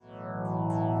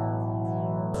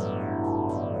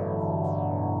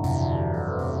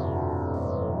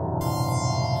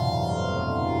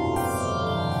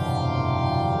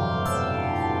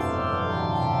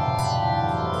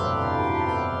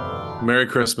Merry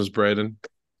Christmas, Braden.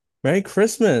 Merry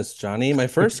Christmas, Johnny. My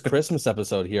first Christmas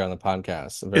episode here on the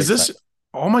podcast. I'm very Is this, excited.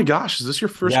 oh my gosh, is this your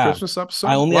first Yeah. Christmas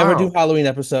I episode? only ever do Wow. Halloween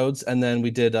episodes, and then we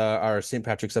did our St.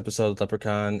 Patrick's episode,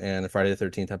 Leprechaun, and a Friday the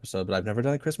 13th episode, but I've never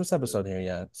done a Christmas episode here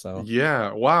yet. So,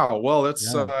 Yeah. Wow. Well,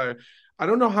 that's, yeah. I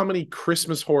don't know how many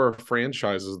Christmas horror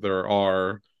franchises there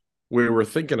are. We were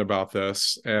thinking about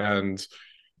this, and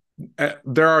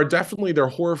there are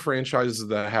horror franchises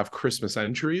that have Christmas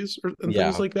entries and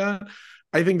things Yeah. like that.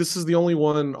 I think this is the only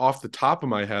one off the top of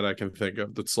my head I can think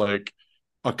of that's like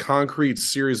a concrete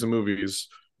series of movies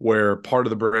where part of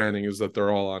the branding is that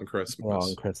they're all on Well,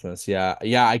 on Christmas. Christmas. Yeah.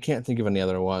 Yeah. I can't think of any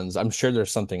other ones. I'm sure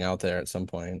there's something out there at some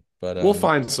point, but, We'll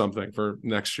find something for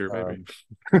next year, maybe. um,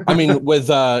 I mean, with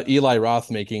Eli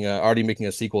Roth already making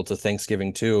a sequel to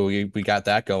Thanksgiving 2, we got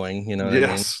that going, you know what I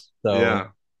mean? Yes. So, Yeah.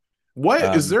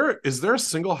 What is um, there? Is there a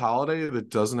single holiday that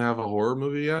doesn't have a horror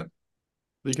movie yet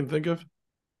that you can think of?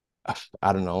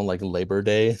 I don't know, like Labor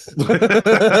Day.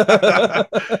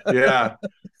 Yeah,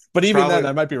 But even then, probably.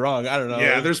 I might be wrong. I don't know.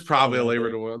 Yeah, It's there's kind of probably a Labor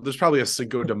random. Day one. There's probably a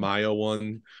Cinco de Mayo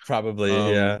one. Probably,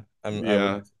 yeah. I wouldn't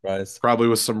Yeah, be surprised. probably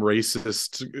with some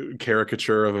racist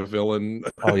caricature of a villain.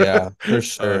 Oh yeah, for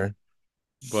uh, sure.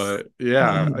 but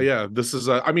yeah, yeah. This is.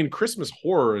 I mean, Christmas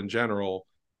horror in general,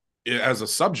 as a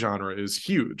subgenre, is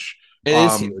huge. It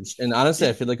is Um, huge. And honestly,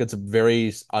 I feel like it's a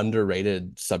very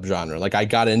underrated subgenre. Like I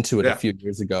got into it a yeah, few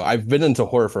years ago. I've been into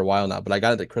horror for a while now, but I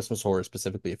got into Christmas horror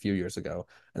specifically a few years ago.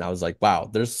 And I was like, wow,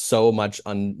 there's so much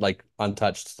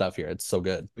untouched stuff here. It's so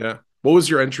good. yeah. What was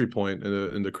your entry point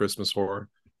into Christmas horror?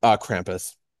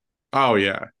 Krampus. Oh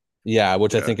yeah, Yeah,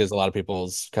 which I yeah. think is a lot of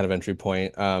people's kind of entry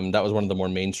point. That was one of the more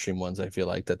mainstream ones I feel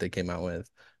like that they came out with.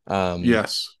 Um,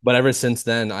 Yes. but ever since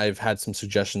then, I've had some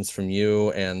suggestions from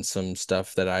you and some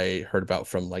stuff that I heard about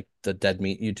from like the Dead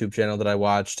Meat YouTube channel that I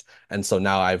watched, and so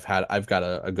now I've got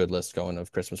a good list going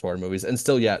of Christmas horror movies, and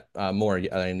still yet more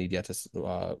I need yet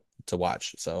to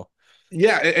watch. So,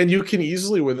 Yeah, and you can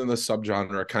easily within the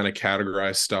subgenre kind of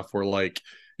categorize stuff where like,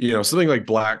 something like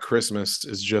Black Christmas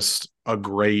is just a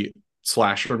great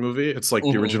slasher movie. It's like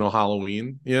the mhm, original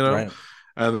Halloween, right.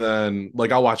 And then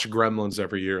like I'll watch Gremlins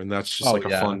every year, and that's just Oh like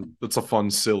yeah, it's a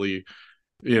fun, silly,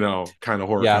 kind of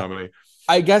horror yeah. comedy.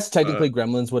 I guess Uh, technically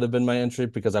Gremlins would have been my entry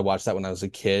because I watched that when I was a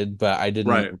kid, but I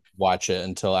didn't right. watch it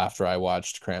until after I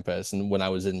watched Krampus and when I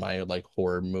was in my like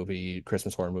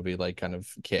Christmas horror movie like kind of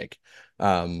kick.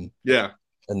 Um, Yeah.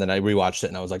 and then I rewatched it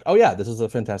and I was like, oh yeah, this is a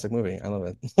fantastic movie. I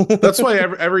love That's it. why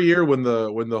every year when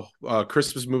the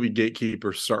Christmas movie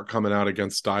gatekeepers start coming out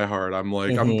against Die Hard, I'm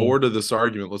like, I'm hmm bored of this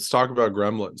argument. Let's talk about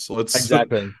Gremlins.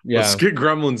 Exactly. Let's Yeah. get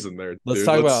Gremlins in there, Let's dude.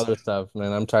 talk about Let's other stuff,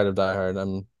 man. I'm tired of Die Hard. I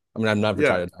mean, I'm never Yeah.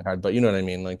 tired of Die Hard, but you know what I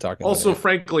mean, like talking about Also, it.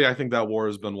 frankly, I think that war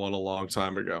has been won a long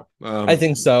time ago. I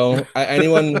think so.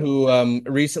 Anyone who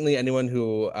recently anyone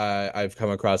who I've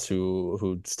come across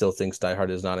who still thinks Die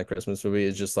Hard is not a Christmas movie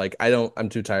is just like I'm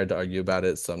too tired to argue about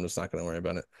it, so I'm just not going to worry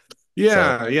about it.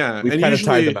 So Yeah, yeah, we've and kind of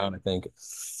tired them usually, out, I think.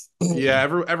 yeah,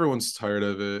 everyone's tired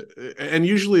of it, and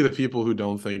usually the people who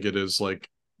don't think it is like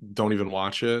don't even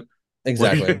watch it.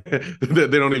 Like Exactly. they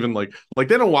don't even like they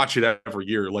don't watch it every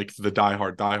year like the die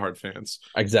hard fans.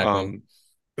 Exactly. Um,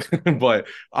 but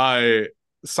I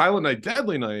Silent Night,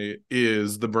 Deadly Night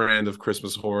is the brand of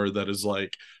Christmas horror that is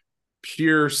like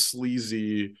pure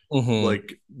sleazy, hmm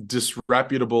like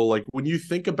disreputable. Like when you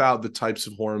think about the types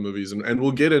of horror movies, and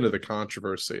we'll get into the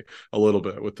controversy a little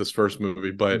bit with this first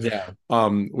movie, but Yeah.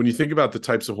 when you think about the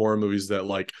types of horror movies that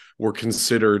like were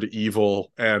considered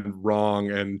evil and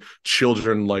wrong, and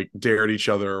children like dared each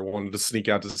other or wanted to sneak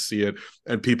out to see it,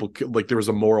 and people like there was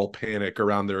a moral panic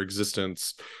around their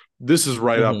existence, this is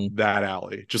right up hmm that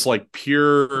alley. Just like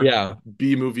pure Yeah.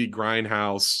 B movie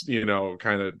grindhouse,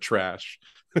 kind of trash.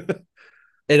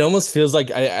 It almost feels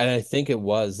like I think it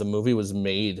was the movie was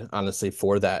made honestly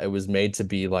for that. It was made to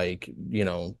be like,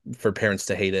 for parents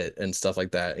to hate it and stuff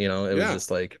like that. It was Yeah.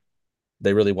 just like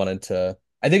they really wanted to.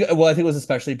 I think it was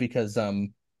especially because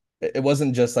it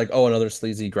wasn't just like, oh, another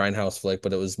sleazy grindhouse flick,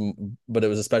 but it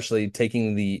was especially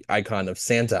taking the icon of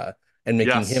Santa and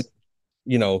making him, Yes.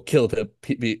 kill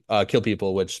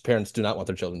people, which parents do not want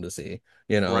their children to see,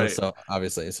 Right. so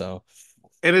obviously, so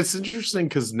And it's interesting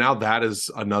because now that is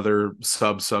another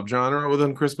subgenre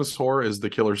within Christmas horror is the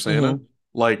Killer Santa. hmm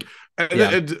Like,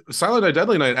 yeah, Silent Night,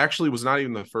 Deadly Night actually was not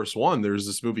even the first one. There's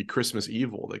this movie Christmas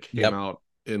Evil that came yep, out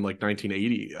in like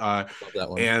 1980, love that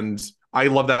one. and I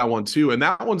love that one too. And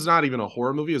that one's not even a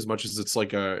horror movie as much as it's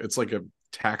like a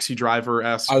taxi driver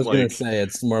I esque was gonna like say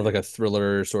it's more of like a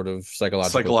thriller, sort of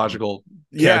psychological psychological.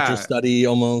 character Yeah, study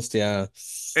almost. Yeah.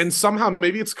 and somehow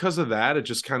maybe it's because of that it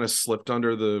just kind of slipped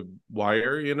under the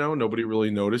wire. Nobody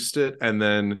really noticed it, and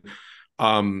then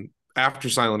after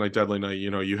Silent Night, Deadly Night,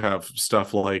 you have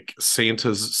stuff like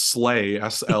Santa's Slay,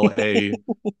 Slay,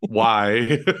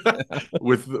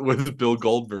 with Bill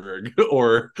Goldberg,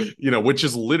 or which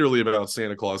is literally about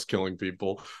Santa Claus killing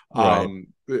people, Right.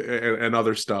 and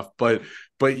other stuff. But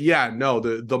yeah, no,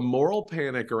 the moral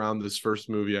panic around this first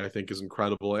movie I think is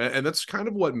incredible, and that's kind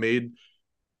of what made,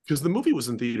 because the movie was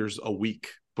in theaters a week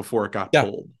before it got Yeah.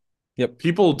 pulled. Yep.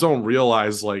 People don't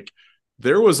realize, like,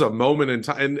 there was a moment in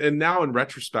time, and now in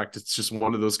retrospect it's just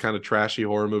one of those kind of trashy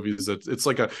horror movies that Yeah. it's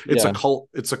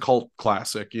a cult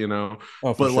classic, Oh,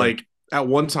 for but sure. like at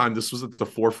one time this was at the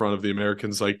forefront of the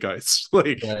American zeitgeist.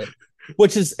 Like, Right.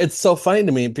 Which is, it's so funny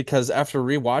to me because after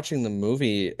rewatching the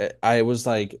movie, I was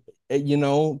like,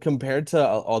 compared to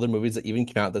other movies that even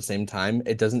came out at the same time,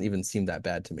 it doesn't even seem that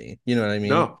bad to me. You know what I mean?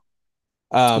 no.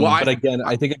 Well, But again,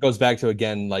 I think it goes back to,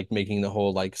 again, like making the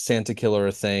whole like Santa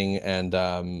killer thing, and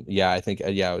yeah, I think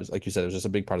it was like you said, it was just a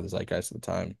big part of the zeitgeist at the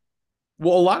time.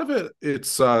 well, a lot of it's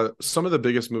some of the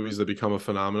biggest movies that become a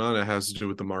phenomenon, it has to do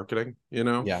with the marketing.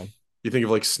 Yeah. You think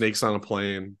of like Snakes on a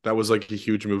Plane. That was like a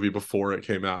huge movie before it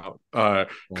came out, because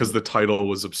Right. the title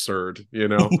was absurd.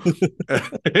 And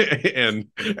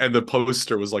the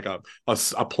poster was like a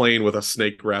plane with a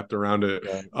snake wrapped around it.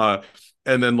 Yeah.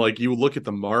 And then like you look at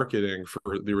the marketing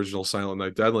for the original Silent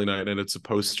Night, Deadly Night, and it's a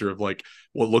poster of like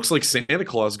what looks like Santa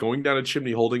Claus going down a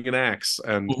chimney holding an axe,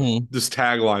 and Mhm. this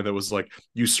tagline that was like,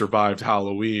 "You survived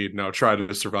Halloween, now try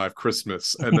to survive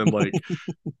Christmas." And then like,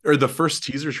 or the first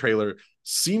teaser trailer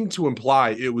seemed to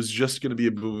imply it was just going to be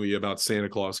a movie about Santa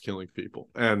Claus killing people.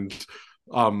 And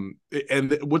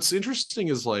what's interesting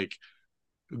is like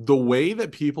the way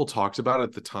that people talked about it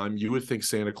at the time, you would think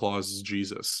Santa Claus is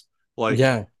Jesus. Like,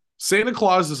 Yeah. Santa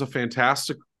Claus is a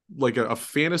fantastic, like a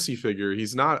fantasy figure.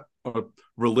 He's not a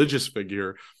religious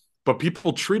figure, but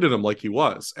people treated him like he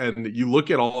was. And you look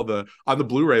at all on the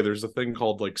Blu-ray, there's a thing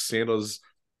called like Santa's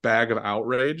Bag of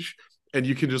Outrage. And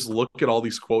you can just look at all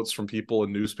these quotes from people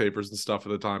in newspapers and stuff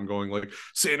at the time going like,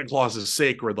 Santa Claus is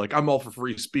sacred. Like, I'm all for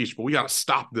free speech, but we got to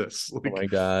stop this. Oh Like, my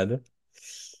God.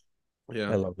 I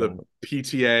yeah, love the that.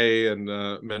 PTA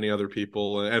and many other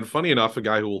people. And funny enough, a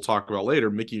guy who we'll talk about later,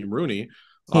 Mickey Rooney,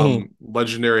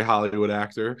 legendary Hollywood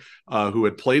actor, who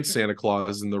had played Santa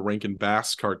Claus in the Rankin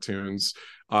Bass cartoons,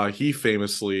 he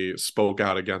famously spoke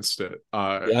out against it,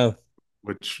 Yeah.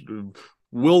 which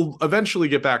we'll eventually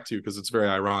get back to because it's very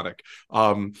ironic.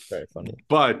 Very funny.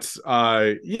 But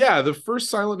yeah, the first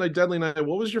Silent Night, Deadly Night,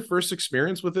 what was your first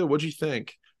experience with it? What'd you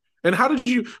think? And how did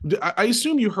you? I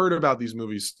assume you heard about these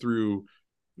movies through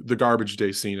the Garbage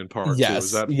Day scene in part two. Is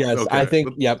Yes, that yes. I okay?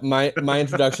 think, yeah, my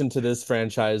introduction to this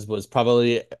franchise was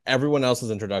probably everyone else's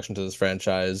introduction to this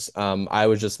franchise. I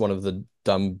was just one of the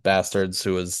dumb bastards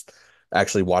who was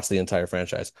actually watched the entire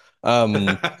franchise.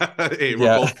 Hey, we're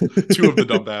Yeah. both two of the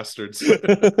dumb bastards.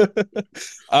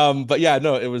 But yeah,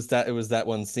 no, it was that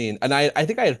one scene. And I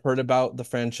think I had heard about the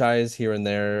franchise here and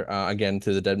there, again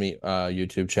through the Dead Meat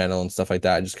YouTube channel and stuff like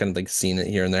that. I just kind of like seen it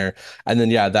here and there. And then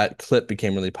yeah, that clip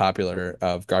became really popular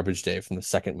of Garbage Day from the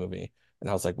second movie. And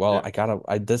I was like, well,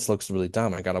 Yeah. this looks really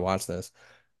dumb. I gotta watch this.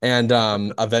 And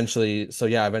eventually I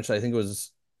think it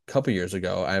was a couple years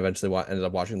ago, I eventually ended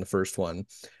up watching the first one.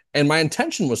 And my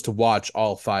intention was to watch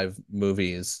all five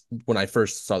movies when I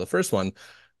first saw the first one.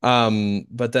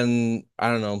 But then I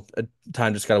don't know,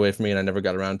 time just got away from me and I never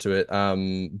got around to it.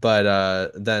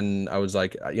 But then I was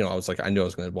like, I knew I was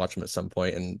going to watch them at some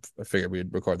point, and I figured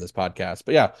we'd record this podcast.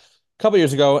 But yeah, a couple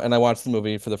years ago, and I watched the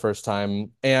movie for the first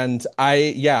time, and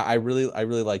I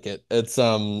really like it. It's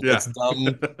Yeah.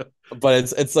 dumb,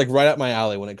 but it's like right up my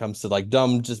alley when it comes to like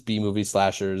dumb, just B movie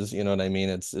slashers. You know what I mean?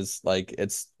 It's like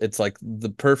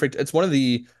the perfect. It's one of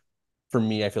the, for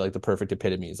me, I feel like the perfect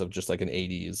epitomes of just like an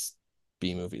 80s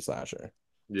B movie slasher.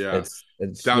 Yeah.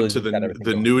 It's Down really to just got everything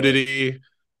the going for it. nudity,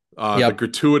 the Yep.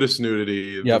 gratuitous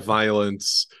nudity, the Yep.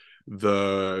 violence,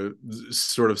 the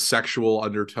sort of sexual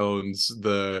undertones,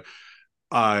 the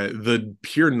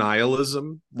pure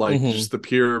nihilism, like Hmm. just the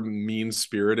pure mean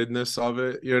spiritedness of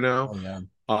it. Oh yeah,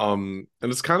 And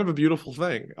it's kind of a beautiful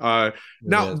thing. it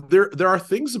Now is. there are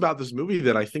things about this movie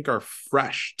that I think are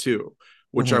fresh too,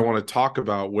 which I Hmm. want to talk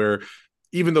about, where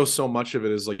even though so much of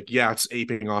it is like, yeah, it's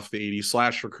aping off the 80s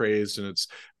slasher craze and it's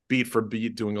beat for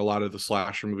beat doing a lot of the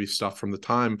slasher movie stuff from the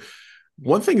time.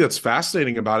 One thing that's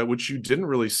fascinating about it, which you didn't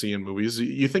really see in movies,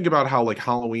 you think about how like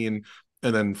Halloween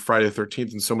and then Friday the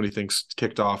 13th and so many things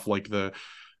kicked off, like the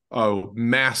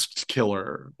masked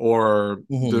killer, or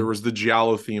there Hmm. was the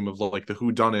giallo theme of like the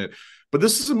who done it. But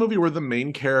this is a movie where the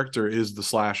main character is the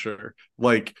slasher.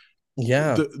 Like,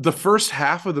 Yeah. the first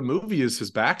half of the movie is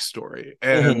his backstory.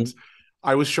 And Hmm.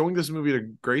 I was showing this movie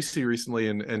to Gracie recently,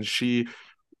 and she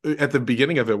at the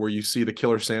beginning of it where you see the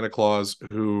killer Santa Claus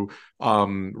who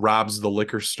robs the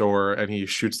liquor store and he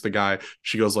shoots the guy.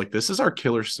 She goes like, "This is our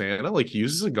killer Santa." Like he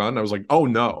uses a gun. I was like, "Oh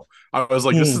no." I was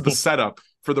like, "This is the setup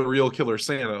for the real killer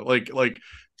Santa." Like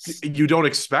you don't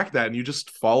expect that and you just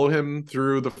follow him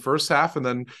through the first half and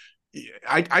then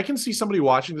I can see somebody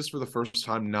watching this for the first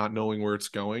time not knowing where it's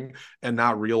going and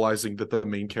not realizing that the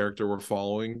main character we're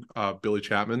following, Billy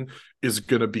Chapman, is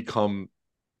going to become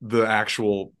the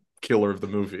actual killer of the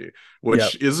movie, Yep.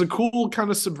 which is a cool kind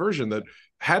of subversion that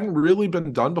hadn't really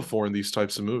been done before in these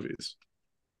types of movies.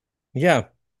 Yeah.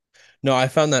 No, I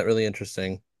found that really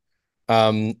interesting.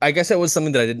 I guess it was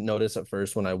something that I didn't notice at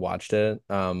first when I watched it,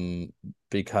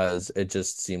 because it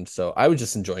just seemed so. I was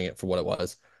just enjoying it for what it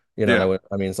was, and Yeah,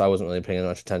 I mean, so I wasn't really paying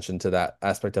much attention to that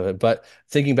aspect of it. But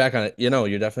thinking back on it, you're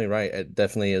definitely right. It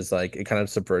definitely is like it kind of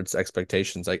subverts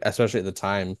expectations, like especially at the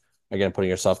time. Again, putting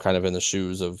yourself kind of in the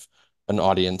shoes of an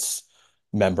audience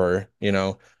member,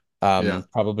 yeah.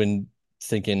 probably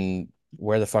thinking,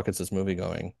 where the fuck is this movie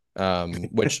going?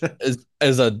 Which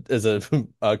is a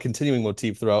a continuing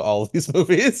motif throughout all of these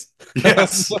movies.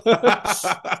 Yes.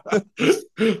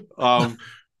 um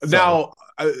So, now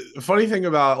funny thing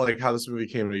about like how this movie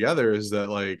came together is that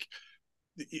like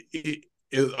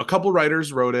a couple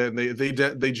writers wrote it and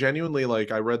they genuinely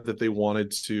like I read that they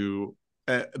wanted to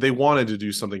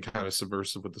do something kind of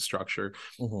subversive with the structure.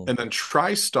 mhm. And then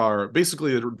TriStar,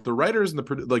 basically the writers and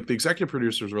the executive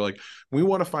producers were like, we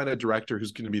want to find a director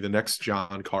who's going to be the next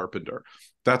John Carpenter.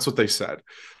 That's what they said.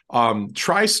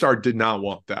 TriStar did not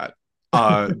want that.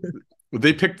 Uh,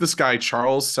 they picked this guy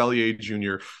Charles Sellier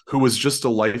Jr., who was just a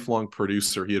lifelong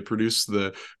producer. He had produced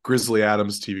the Grizzly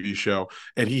Adams TV show,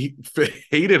 and he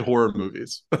hated horror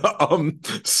movies.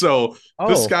 So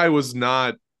this Oh, guy was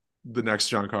not the next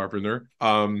John Carpenter.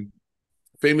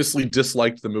 Famously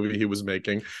disliked the movie he was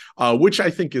making, which I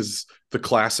think is the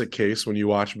classic case when you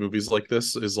watch movies like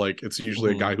this. Is like it's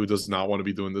usually a mhm. guy who does not want to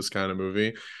be doing this kind of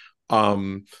movie.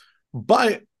 Um,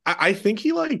 but I think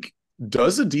he like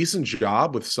does a decent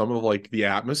job with some of like the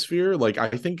atmosphere. Like I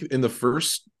think in the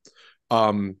first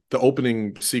the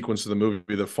opening sequence of the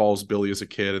movie that follows Billy as a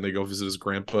kid and they go visit his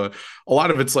grandpa, a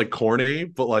lot of it's like corny,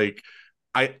 but like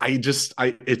I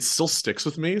it still sticks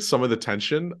with me, some of the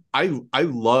tension. I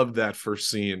love that first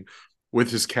scene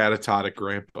with his catatonic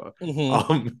grandpa.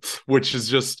 Mhm. Which is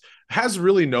just has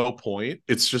really no point.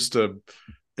 It's just a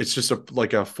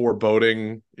like a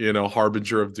foreboding,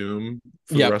 harbinger of doom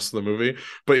for the Yep. rest of the movie.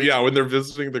 But yeah, when they're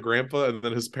visiting the grandpa and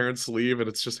then his parents leave and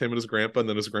it's just him and his grandpa, and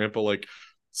then his grandpa like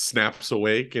snaps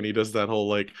awake and he does that whole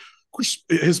like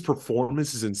his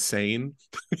performance is insane.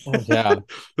 Oh yeah.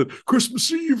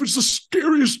 Christmas Eve is the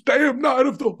scariest damn night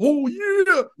of the whole year.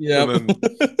 And Yep. then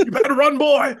you better run,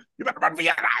 boy. You better run for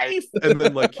your life. And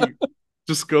then like he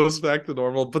just goes back to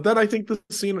normal. But then I think the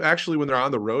scene actually when they're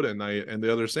on the road at night and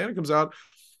the other Santa comes out,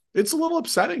 it's a little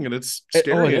upsetting and it's Oh, it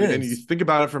scary. And you is. think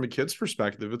about it from a kid's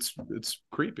perspective, it's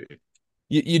creepy.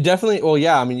 You definitely, well,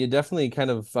 yeah, I mean, you definitely kind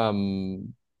of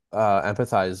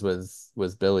empathize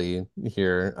with Billy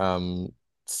here,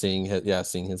 seeing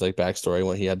his like backstory,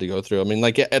 what he had to go through. I mean,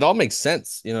 like it all makes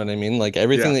sense, you know what I mean? Like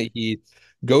everything Yeah. that he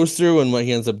goes through and what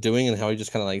he ends up doing and how he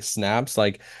just kind of like snaps,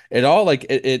 like it all like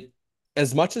it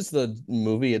as much as the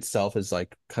movie itself is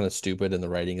like kind of stupid and the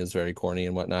writing is very corny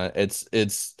and whatnot,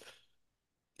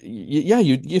 yeah,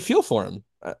 you feel for him,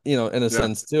 in a Yeah.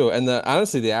 sense too. And the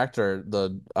honestly, the actor,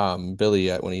 the Billy,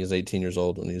 when he was 18 years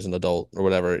old, when he was an adult or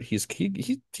whatever, he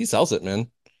sells it, man.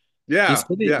 He's Yeah. Yeah.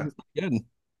 pretty good.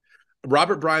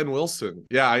 Robert Brian Wilson.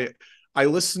 Yeah, I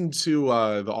listened to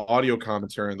the audio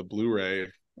commentary on the Blu-ray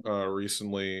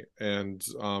recently, and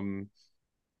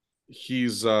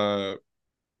he's uh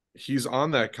he's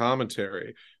on that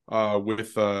commentary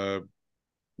with the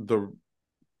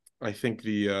I think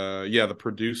the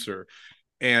producer,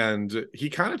 and he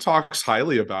kind of talks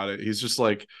highly about it. He's just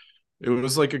like it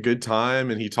was like a good time,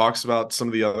 and he talks about some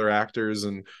of the other actors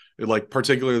and like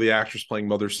particularly the actress playing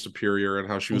Mother Superior and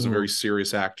how she was a very Mhm.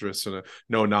 serious actress and a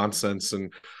no nonsense.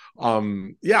 And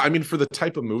yeah, I mean for the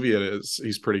type of movie it is,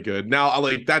 he's pretty good. Now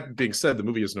like that being said, the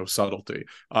movie has no subtlety.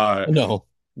 No.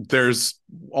 There's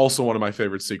also one of my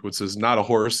favorite sequences, not a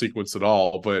horror sequence at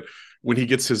all, but when he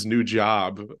gets his new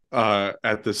job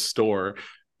at this store,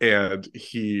 and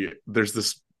there's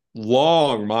this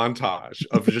long montage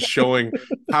of just showing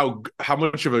how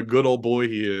much of a good old boy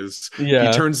he is. He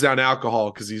Yeah. turns down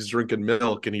alcohol because he's drinking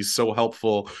milk and he's so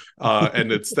helpful.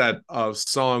 And it's that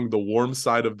song "The Warm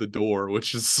Side of the Door,"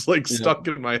 which is like Yep. stuck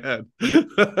in my head.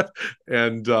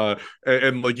 And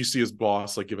like you see his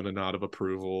boss like giving a nod of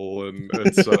approval, and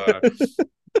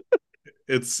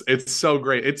It's so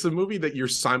great. It's a movie that you're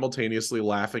simultaneously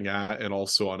laughing at and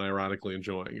also unironically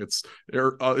enjoying. It's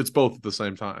both at the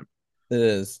same time. It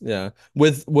is, yeah.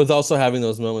 With also having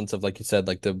those moments of, like you said,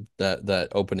 like that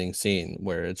opening scene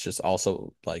where it's just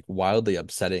also like wildly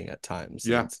upsetting at times.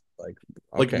 Yeah, It's like,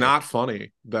 like okay, not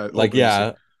funny, that like opening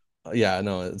scene. yeah, yeah,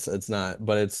 no, it's not,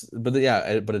 but but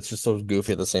it's just so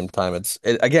goofy at the same time.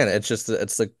 Again,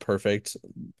 it's like perfect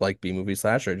like B movie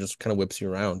slasher. It just kind of whips you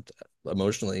around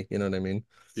emotionally. You know what I mean?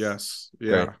 Yes, Great.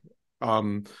 yeah.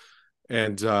 Um,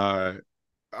 and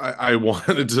I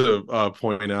wanted to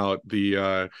point out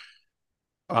the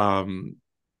um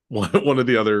one of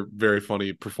the other very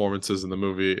funny performances in the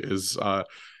movie is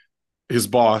his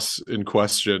boss in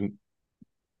question,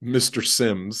 Mr.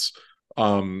 Sims,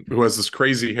 who has this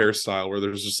crazy hairstyle where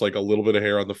there's just like a little bit of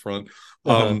hair on the front,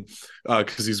 Uh-huh.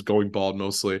 because he's going bald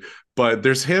mostly. But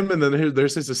there's him, and then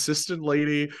there's his assistant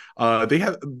lady. They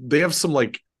have some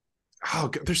like, oh,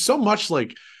 there's so much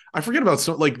like, I forget about,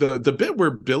 so like the bit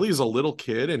where Billy's a little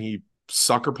kid and he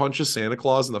sucker punches Santa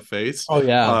Claus in the face, Oh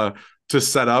yeah. uh, to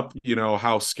set up,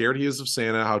 how scared he is of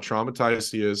Santa, how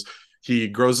traumatized he is. He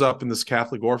grows up in this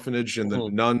Catholic orphanage, and the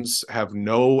Mhm. nuns have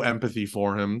no empathy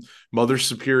for him. Mother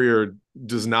Superior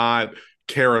does not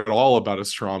care at all about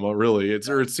his trauma, really.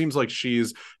 Or it seems like she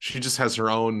just has her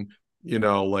own,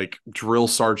 like drill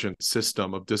sergeant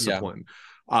system of Yeah. discipline.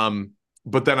 Um,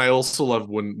 but then I also love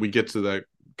when we get to that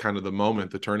kind of the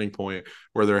moment, the turning point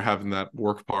where they're having that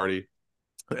work party,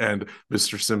 and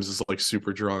Mr. Sims is like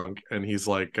super drunk, and he's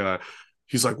like,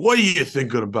 what are you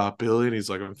thinking about, Billy? And he's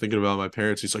like, I'm thinking about my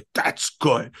parents. He's like, that's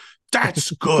good.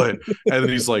 That's good. And then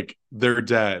he's like, they're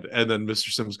dead. And then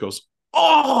Mr. Sims goes,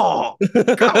 oh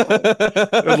God,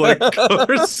 and like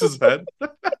covers his head.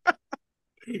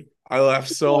 I laugh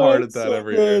so Oh, hard at it's that so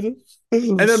every year. good.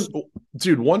 And then,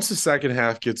 dude, once the second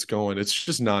half gets going, it's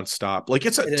just nonstop. Like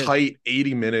it's a It is. tight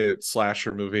 80-minute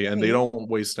slasher movie, and they Mhm. don't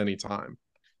waste any time.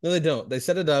 No, they don't. They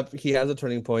set it up. He has a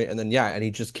turning point, and then yeah, and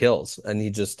he just kills, and he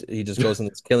just goes on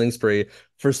this killing spree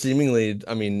for seemingly,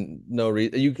 I mean, no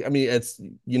reason. I mean, it's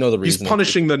the He's reason.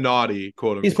 punishing the naughty,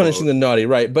 quote He's punishing unquote. the naughty,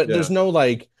 right? But there's Yeah. no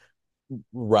like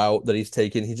route that he's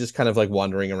taken. He's just kind of like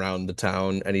wandering around the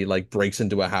town, and he like breaks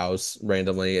into a house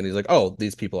randomly, and he's like, "Oh,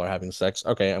 these people are having sex.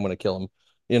 Okay, I'm gonna kill them,"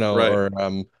 Right.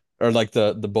 or like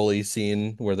the bully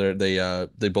scene where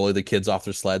they bully the kids off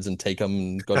their sleds and take them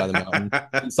and go down the mountain.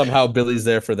 And somehow Billy's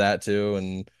there for that too,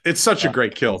 and It's such a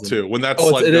great kill kills him. too. When that Oh,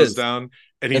 sled it goes is. down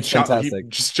and It's he fantastic.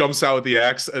 just jumps out with the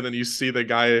axe, and then you see the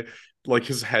guy, like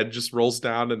his head just rolls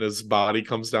down and his body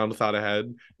comes down without a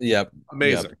head. Yep. Yep.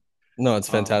 Amazing. No, it's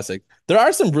Um, fantastic. There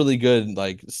are some really good,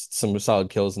 like some solid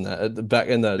kills in that. Back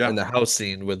in yeah. the house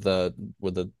scene with the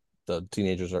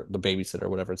teenagers or the babysitter or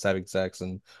whatever, it's having sex,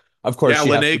 and of course Yeah, she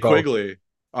has to Linnea go. Quigley,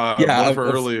 Yeah, one of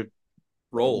her early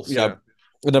roles. yeah, Yeah.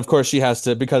 and of course she has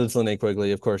to, because it's Linnea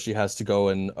Quigley. Of course she has to go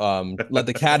and let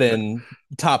the cat in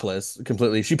topless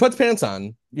completely. She puts pants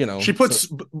on, She so puts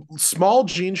small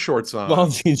jean shorts small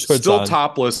on, jean shorts still on.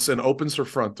 topless, and opens her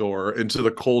front door into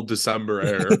the cold December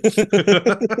air.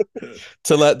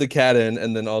 To let the cat in,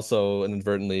 and then also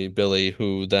inadvertently Billy,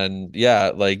 who then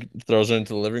yeah, like throws her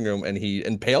into the living room, and he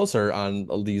impales her on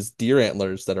these deer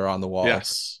antlers that are on the wall,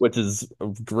 Yes. which is a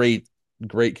great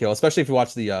kill, especially if you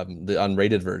watch the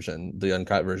unrated version, the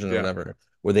uncut version or Yeah. whatever,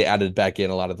 where they added back in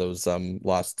a lot of those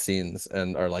lost scenes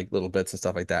and are like little bits and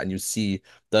stuff like that, and you see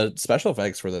the special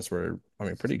effects for this were, I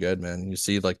mean, pretty good, man. You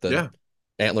see like the Yeah.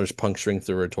 antlers puncturing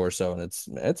through her torso, and it's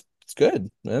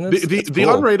good, man. The, the It's the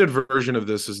cool. unrated version of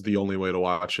this is the only way to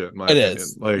watch it, in my It opinion.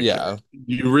 is, Like yeah.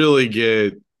 you really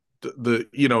get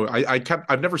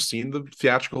I've never seen the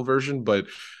theatrical version, but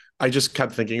I just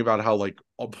kept thinking about how like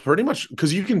pretty much,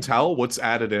 because you can tell what's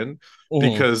added in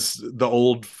Mhm. because the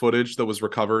old footage that was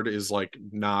recovered is like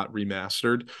not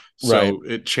remastered, Right. so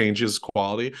it changes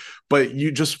quality. But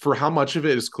you just, for how much of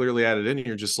it is clearly added in,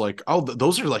 you're just like, oh,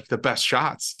 those are like the best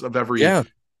shots of every Yeah.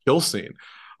 kill scene.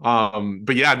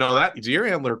 But yeah, no, that deer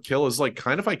antler kill is like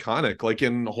kind of iconic. Like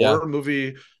in Yeah. horror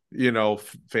movie,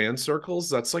 fan circles,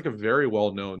 that's like a very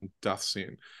well-known death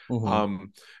scene. Hmm.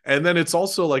 Um, and then it's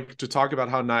also like, to talk about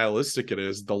how nihilistic it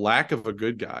is, the lack of a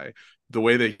good guy, the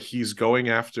way that he's going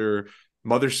after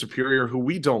Mother Superior, who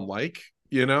we don't like,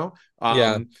 you know.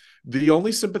 Yeah. The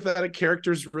only sympathetic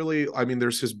characters really, I mean,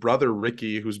 there's his brother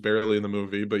Ricky, who's barely in the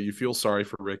movie, but you feel sorry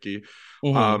for Ricky.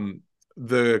 Hmm. um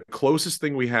the closest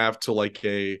thing we have to like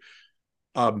a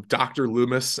Dr.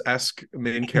 Loomis-esque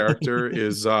main character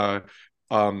is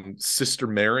Sister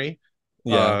Mary,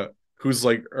 Yeah. uh who's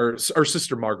like, or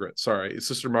Sister Margaret, sorry,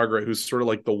 Sister Margaret, who's sort of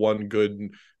like the one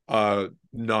good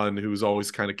nun who's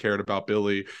always kind of cared about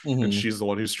Billy, and Hmm. she's the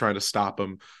one who's trying to stop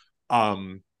him.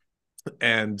 um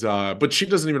and but she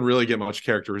doesn't even really get much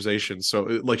characterization, so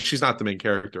like she's not the main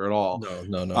character at all. No,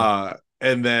 no, no.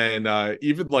 And then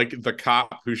even like the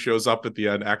cop who shows up at the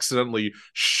end accidentally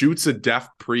shoots a deaf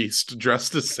priest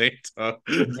dressed as Santa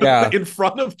Yeah. in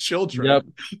front of children,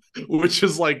 Yep. which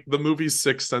is like the movie's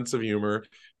sixth sense of humor,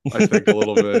 I think, a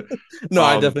little bit. No,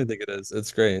 I um definitely think it is.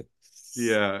 It's great.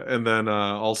 yeah, and then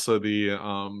also the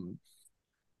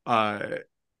uh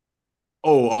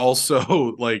oh,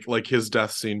 also like his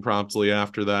death scene promptly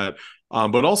after that.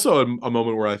 But also a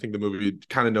moment where I think the movie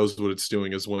kind of knows what it's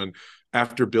doing is when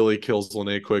after Billy kills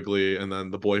Linnea Quigley and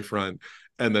then the boyfriend,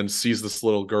 and then sees this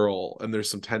little girl, and there's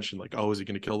some tension, like, oh, is he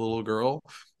going to kill the little girl?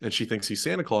 And she thinks he's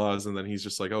Santa Claus, and then he's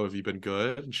just like, oh, have you been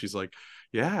good? And she's like,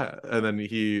 yeah. And then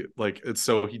he like it's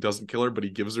so he doesn't kill her, but he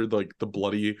gives her like the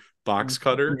bloody box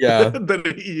cutter Yeah.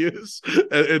 that he used.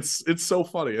 And it's so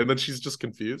funny, and then she's just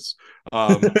confused.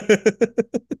 Um,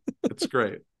 it's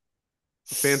great.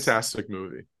 Fantastic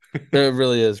movie. It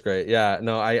really is great. Yeah,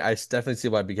 no, I definitely see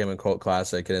why it became a cult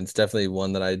classic, and it's definitely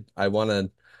one that I want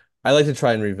to I like to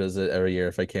try and revisit every year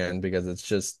if I can because it's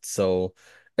just so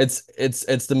it's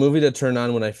the movie to turn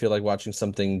on when I feel like watching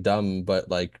something dumb but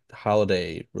like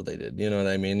holiday related. You know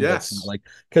what I mean? That's not Yes. like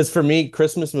because for me,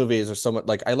 Christmas movies are somewhat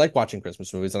like I like watching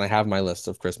Christmas movies and I have my list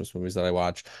of Christmas movies that I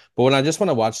watch. But when I just want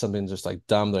to watch something just like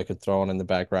dumb that I could throw on in the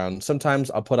background,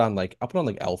 sometimes I'll put on like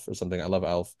Elf or something. I love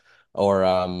Elf or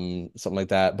something like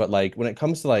that. But like when it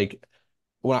comes to like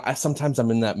when I sometimes I'm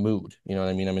in that mood, you know what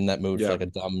I mean? I'm in that mood for Yeah. like a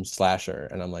dumb slasher,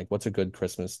 and I'm like, what's a good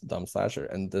Christmas dumb slasher?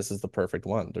 And this is the perfect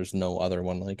one. There's no other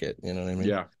one like it. You know what I mean?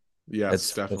 Yeah.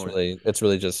 Yes, definitely. It's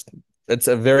really just it's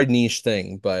a very niche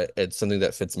thing, but it's something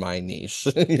that fits my niche.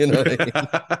 You know what I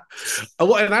mean?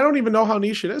 Well, and I don't even know how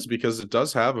niche it is because it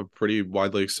does have a pretty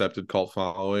widely accepted cult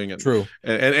following, and True.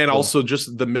 True. also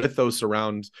just the mythos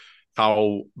around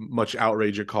how much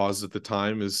outrage it caused at the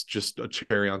time is just a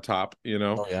cherry on top, you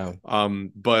know. Oh yeah.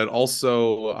 But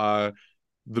also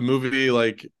the movie,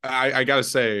 like I gotta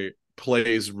say,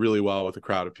 plays really well with a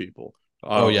crowd of people.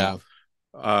 Oh Um, yeah.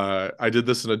 I did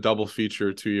this in a double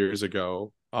feature 2 years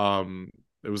ago.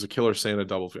 It was a Killer Santa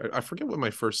double. I forget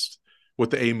what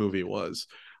the A movie was.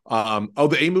 Oh,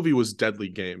 the A movie was Deadly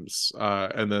Games.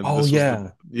 And then Oh this was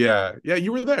the yeah. yeah,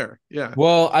 you were there. Yeah.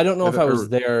 Well, I don't know if I was Or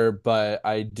there, but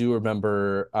I do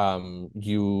remember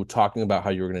you talking about how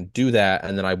you were going to do that,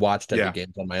 and then I watched Deadly yeah.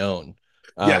 Games on my own.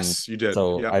 Yes, you did.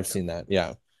 So Yep. I've seen that.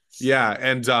 Yeah. Yeah,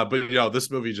 and but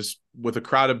this movie just with a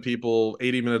crowd of people,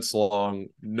 80 minutes long,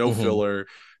 no Hmm. filler,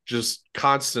 just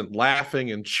constant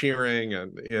laughing and cheering,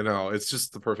 and it's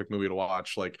just the perfect movie to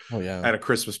watch, like Oh yeah. at a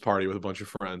Christmas party with a bunch of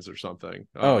friends or something.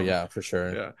 Oh yeah, for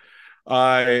sure.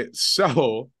 Yeah.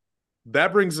 So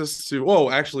that brings us to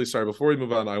actually, sorry, before we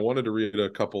move on, I wanted to read a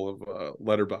couple of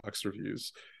letterbox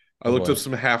reviews. I Oh looked up boy.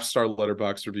 some half-star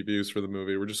letterbox reviews for the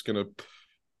movie. We're just gonna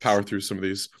power through some of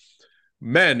these.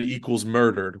 Men equals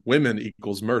murdered, women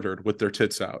equals murdered with their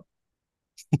tits out.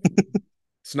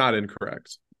 It's not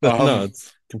incorrect. No,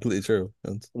 it's completely true.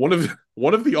 One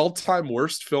of the all-time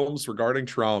worst films regarding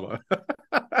trauma.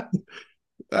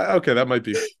 Okay, that might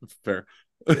be fair.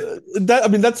 That I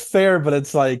mean that's fair, but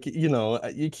it's like, you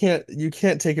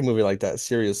can't take a movie like that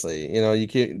seriously.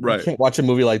 You Right. can't watch a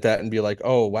movie like that and be like,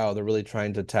 "Oh, wow, they're really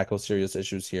trying to tackle serious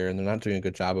issues here and they're not doing a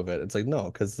good job of it." It's like, no,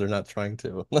 because they're not trying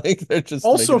to. Like they're just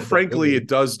Also, making a dumb frankly, movie. it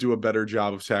does do a better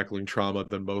job of tackling trauma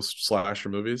than most slasher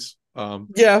movies.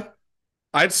 Yeah,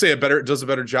 I'd say it does a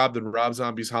better job than Rob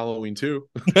Zombie's Halloween 2.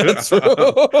 that's true.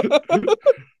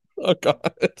 Oh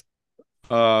God.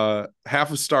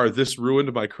 Half a star. This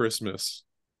ruined my Christmas.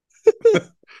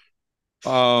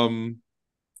 Um,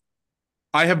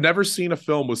 I have never seen a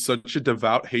film with such a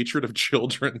devout hatred of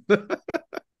children.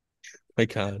 My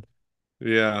God.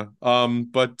 Yeah.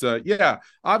 But yeah,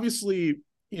 obviously,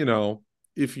 you know,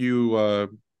 if you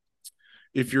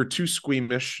if you're too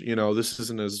squeamish, this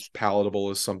isn't as palatable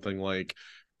as something like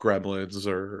Gremlins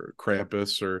or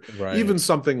Krampus, or Right. even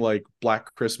something like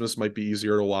Black Christmas might be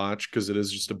easier to watch because it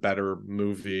is just a better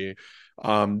movie.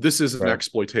 This is an Right.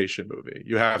 exploitation movie.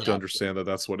 You have to Yeah. understand that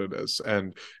that's what it is.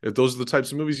 And if those are the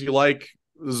types of movies you like,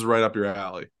 this is right up your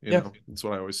alley. Yeah. That's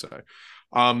what I always say.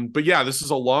 But yeah, this is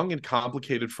a long and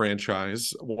complicated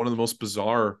franchise, one of the most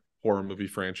bizarre horror movie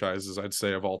franchises I'd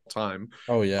say of all time.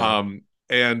 Oh yeah.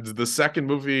 And the second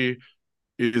movie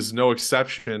is no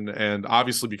exception. And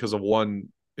obviously, because of one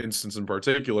instance in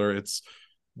particular, it's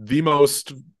the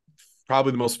most,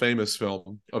 probably the most famous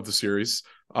film of the series.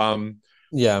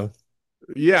 Yeah.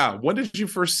 Yeah. When did you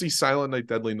first see Silent Night,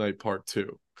 Deadly Night Part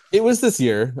 2? It was this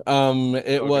year. It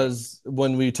Okay. was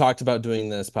when we talked about doing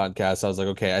this podcast. I was like,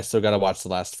 okay, I still got to watch the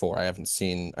last four. I've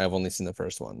only seen the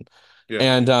first one. Yeah.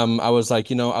 And I was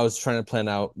like, I was trying to plan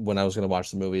out when I was going to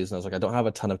watch the movies, and I was like, I don't have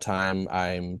a ton of time.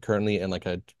 I'm currently in like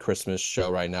a Christmas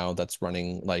show right now that's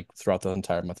running like throughout the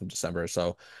entire month of December.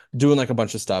 So doing like a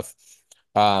bunch of stuff,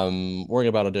 worrying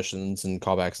about auditions and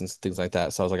callbacks and things like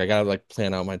that. So I was like, I gotta like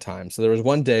plan out my time. So there was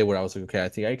one day where I was like, okay, I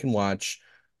think I can watch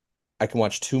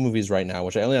two movies right now,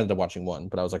 which I only ended up watching one,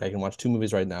 but I was like, I can watch two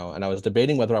movies right now. And I was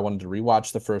debating whether I wanted to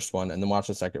rewatch the first one and then watch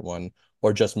the second one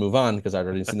or just move on because I'd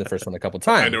already seen the first one a couple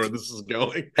I know where times. this is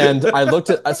going. And I looked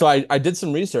at, so I did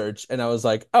some research and I was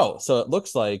like, oh, so it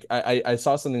looks like I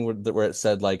saw something where it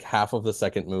said like half of the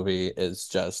second movie is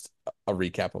just a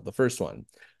recap of the first one.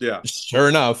 Yeah. Sure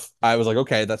enough, I was like,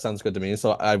 okay, that sounds good to me.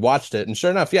 So I watched it, and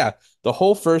sure enough, yeah, the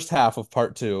whole first half of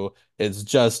part two is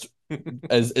just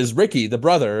is Ricky, the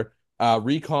brother,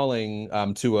 recalling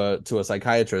to a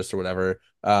psychiatrist or whatever,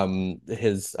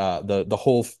 his the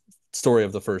whole story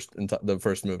of the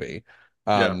first movie,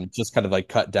 Yeah. just kind of like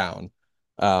cut down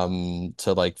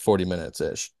to like 40 minutes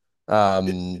ish. It,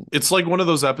 Um, it's like one of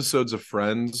those episodes of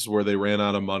Friends where they ran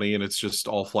out of money and it's just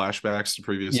all flashbacks to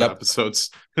previous yep, episodes.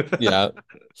 yeah.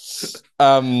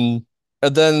 Um,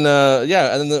 and then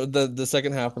yeah, and then the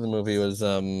second half of the movie was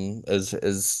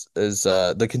is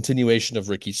the continuation of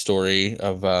Ricky's story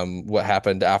of what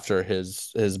happened after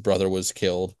his brother was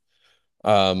killed,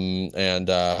 and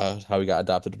how he got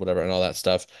adopted, whatever, and all that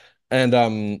stuff.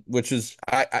 And which is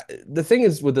I the thing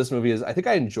is with this movie is I think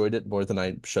I enjoyed it more than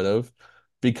I should have,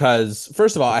 because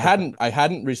first of all, I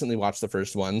hadn't recently watched the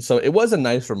first one, so it was a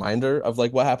nice reminder of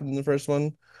like what happened in the first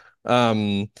one.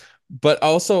 Um, but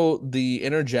also the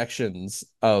interjections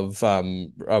of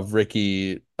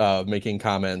Ricky making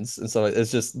comments, and so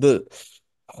it's just the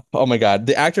oh my God.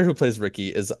 The actor who plays Ricky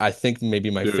is, I think, maybe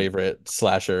my Dude. favorite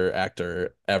slasher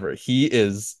actor ever. He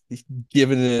is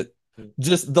giving it,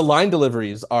 just the line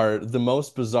deliveries are the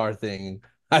most bizarre thing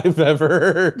I've ever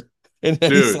heard in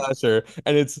any Dude. slasher.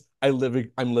 And I'm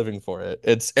living for it.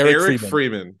 It's Eric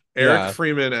Friedman. Eric Yeah,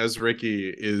 Freeman as Ricky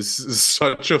is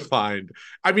such a find.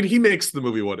 I mean, he makes the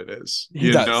movie what it is, he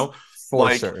you does know? for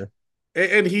Like, sure.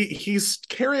 and he's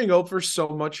carrying over so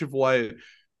much of what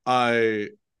I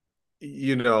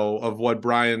of what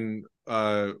Brian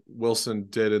Wilson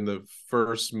did in the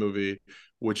first movie,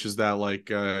 which is that like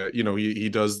he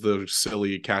does the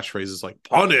silly catchphrases like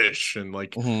punish and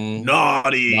like Hmm.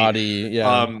 naughty, Naughty.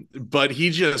 Yeah. but he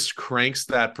just cranks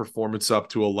that performance up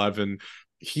to 11.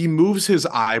 He moves his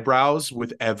eyebrows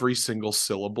with every single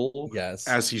syllable Yes.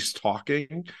 as he's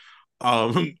talking.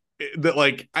 That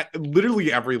like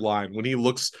literally every line when he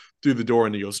looks through the door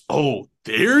and he goes, "Oh,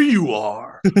 there you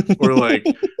are," or like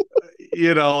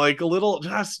like a little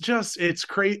just it's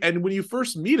crazy. And when you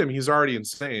first meet him, he's already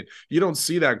insane. You don't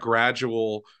see that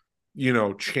gradual,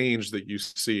 change that you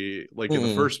see like in the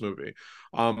Mm-mm. first movie.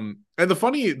 And the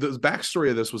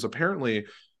backstory of this was apparently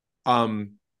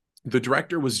um the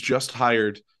director was just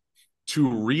hired to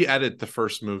re-edit the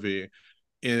first movie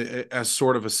as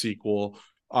sort of a sequel,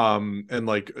 and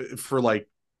like for like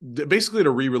basically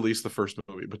to re-release the first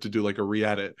movie but to do like a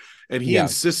re-edit, and he Yeah.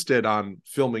 insisted on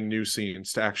filming new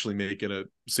scenes to actually make it a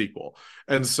sequel.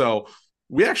 And so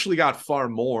we actually got far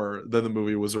more than the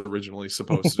movie was originally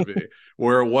supposed to be,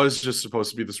 where it was just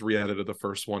supposed to be this re-edit of the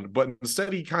first one, but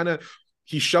instead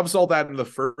he shoves all that in the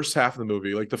first half of the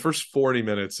movie. Like the first 40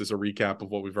 minutes is a recap of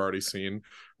what we've already seen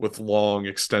with long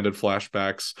extended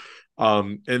flashbacks.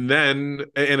 And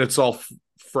it's all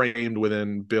framed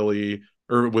within Billy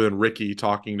or within Ricky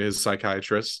talking to his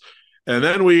psychiatrist. And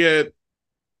then we get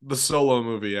the solo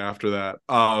movie after that.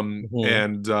 Mhm.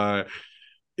 And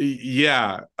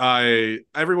yeah, I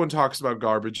everyone talks about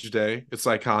Garbage Day. It's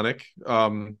iconic.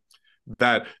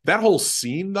 That whole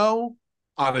scene though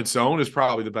on its own is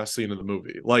probably the best scene in the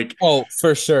movie. Like, Oh,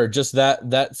 for sure. Just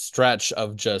that stretch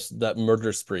of just that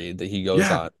murder spree that he goes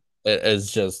yeah. on. It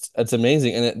is just it's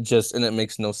amazing, and it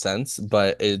makes no sense,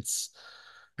 but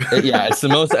yeah, it's the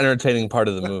most entertaining part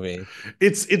of the movie.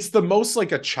 It's the most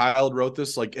like a child wrote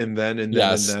this, like and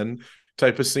Yes. then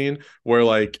type of scene where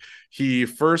like he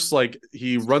first like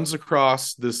he runs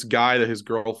across this guy that his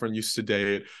girlfriend used to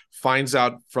date, finds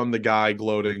out from the guy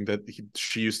gloating that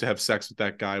she used to have sex with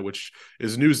that guy, which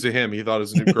is news to him. He thought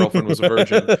his new girlfriend was a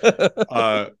virgin.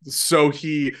 So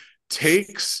he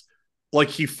takes like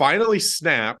he finally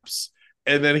snaps,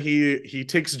 and then he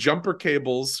takes jumper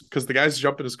cables because the guy's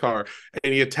jumping his car,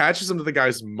 and he attaches them to the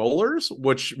guy's molars,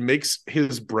 which makes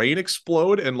his brain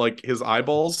explode and like his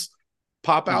eyeballs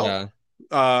pop out. Yeah.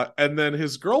 And then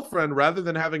his girlfriend, rather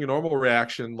than having a normal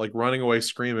reaction, like running away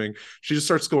screaming, she just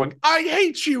starts going, "I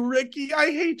hate you, Ricky,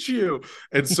 I hate you."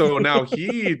 And so now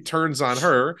he turns on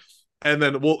her, and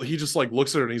then he just like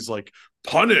looks at her and he's like,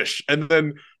 "Punish." And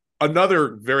then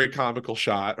another very comical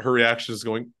shot, her reaction is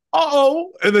going,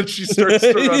 "Oh," and then she starts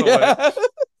to run away. Yeah.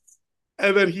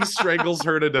 And then he strangles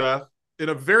her to death in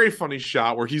a very funny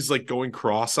shot where he's like going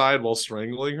cross-eyed while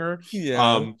strangling her.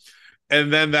 Yeah. Um,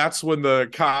 and then that's when the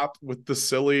cop with the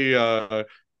silly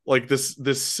like this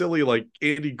silly like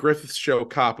Andy Griffith show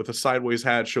cop with a sideways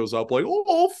hat shows up like,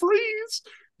 "Oh, freeze,"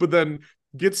 but then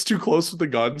gets too close with the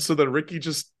gun, so then Ricky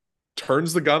just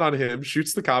turns the gun on him,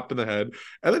 shoots the cop in the head,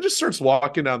 and then just starts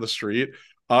walking down the street,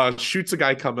 shoots a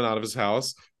guy coming out of his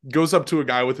house, goes up to a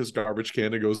guy with his garbage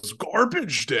can and goes,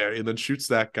 "Garbage day," and then shoots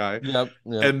that guy. Yep.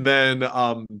 Yep. And then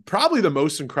probably the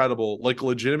most incredible, like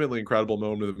legitimately incredible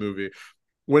moment of the movie,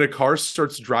 when a car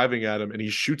starts driving at him and he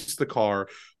shoots the car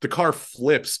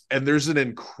flips, and there's an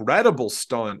incredible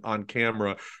stunt on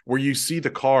camera where you see the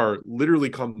car literally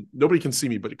come, nobody can see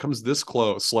me, but it comes this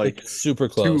close, like Super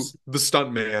to close. the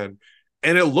stunt man.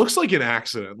 And it looks like an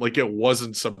accident, like it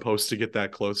wasn't supposed to get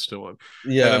that close to him.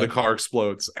 And then Yeah. the car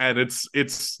explodes. And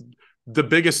it's the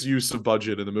biggest use of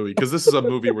budget in the movie, because this is a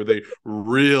movie where they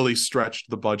really stretched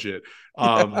the budget.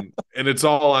 And it's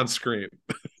all on screen.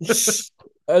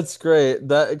 That's great.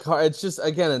 That car, it's just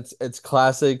again, it's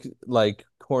classic like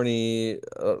corny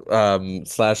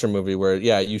slasher movie where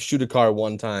yeah, you shoot a car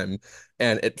one time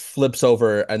and it flips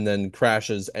over and then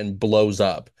crashes and blows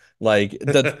up. Like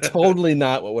that's totally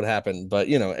not what would happen, but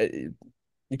you know,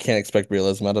 you can't expect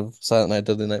realism out of Silent Night,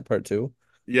 Deadly Night Part 2.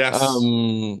 Yes.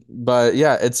 But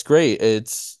yeah, it's great.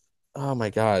 It's oh my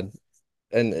God.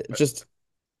 And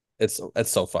it's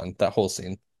so fun, that whole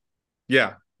scene.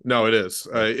 Yeah. No, it is.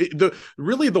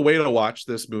 Really the way to watch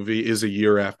this movie is a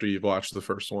year after you've watched the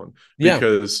first one, Yeah.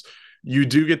 because you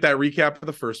do get that recap of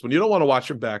the first one. You don't want to watch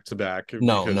them back to back No,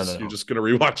 no, no, because you're no. just going to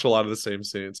rewatch a lot of the same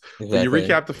scenes. But you Exactly.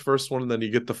 recap the first one, and then you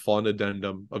get the fun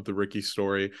addendum of the Ricky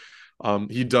story.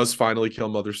 He does finally kill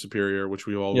Mother Superior, which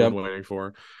we've all been Yep. waiting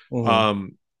for. Hmm.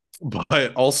 Um,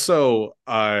 but also,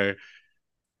 one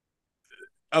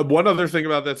other thing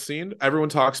about that scene, everyone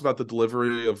talks about the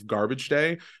delivery of Garbage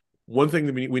Day. One thing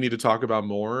that we need to talk about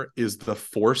more is the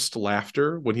forced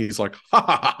laughter when he's like, ha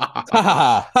ha ha Ha ha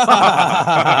ha ha ha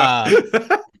ha ha.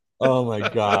 ha. Oh my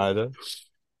God.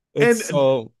 It's And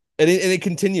so and it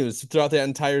continues throughout the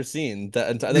entire scene.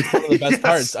 That's one of the best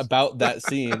parts yes. about that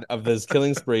scene of this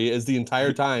killing spree is the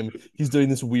entire time he's doing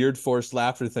this weird forced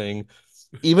laughter thing.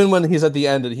 Even when he's at the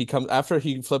end and he comes after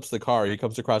he flips the car, he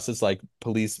comes across this like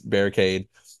police barricade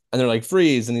and they're like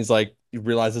freeze and he's like he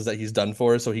realizes that he's done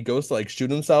for, so he goes to like shoot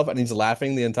himself and he's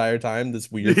laughing the entire time, this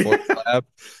weird forced Yeah. laugh.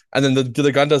 And then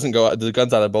the gun doesn't go, the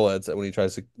gun's out of bullets when he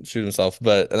tries to shoot himself,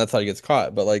 but and that's how he gets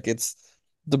caught. But like it's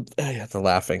the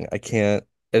laughing. I can't.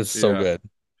 It's so Yeah. good.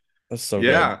 It's so good.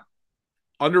 Yeah.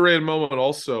 Underrated moment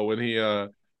also when he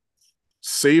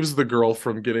saves the girl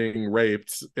from getting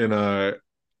raped in a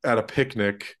at a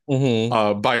picnic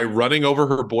Hmm. by running over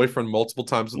her boyfriend multiple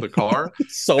times with the car.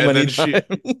 So And many then she times.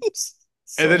 and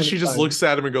So then many she just times. looks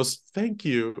at him and goes, "Thank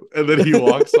you." And then he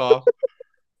walks off.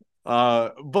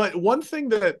 But one thing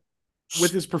that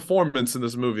with his performance in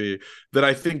this movie that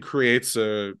I think creates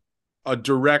a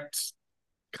direct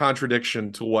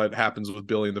contradiction to what happens with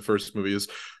Billy in the first movie is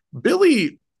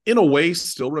Billy in a way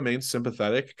still remains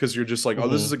sympathetic, because you're just like, oh,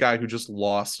 this is Hmm. a guy who just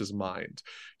lost his mind.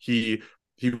 He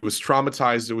was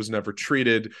traumatized, it was never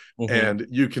treated, Hmm. and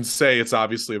you can say it's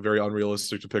obviously a very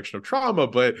unrealistic depiction of trauma,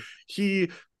 but he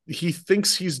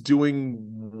thinks he's doing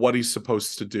what he's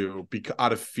supposed to do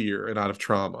out of fear and out of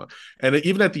trauma. And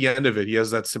even at the end of it, he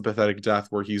has that sympathetic death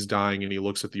where he's dying and he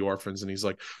looks at the orphans and he's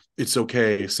like, "It's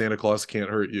okay, Santa Claus can't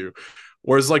hurt you."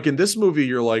 Whereas like in this movie,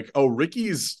 you're like, "Oh,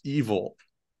 Ricky's evil,"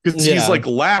 because he's Yeah. like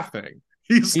laughing.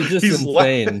 He's He's just he's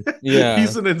insane. Yeah.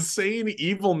 he's an insane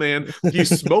evil man. He's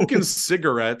smoking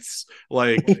cigarettes.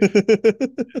 Like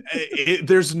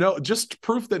there's no just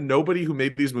proof that nobody who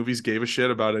made these movies gave a shit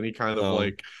about any kind of No.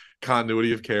 like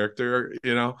continuity of character,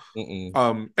 you know.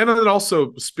 Mm-mm. And then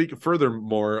also speak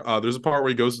furthermore, there's a part where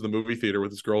he goes to the movie theater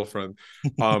with his girlfriend,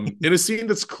 in a scene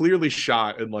that's clearly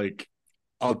shot in like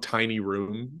a tiny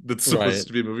room that's supposed Right.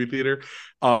 to be a movie theater,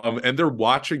 and they're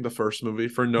watching the first movie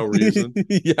for no reason.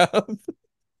 Yeah.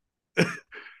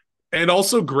 And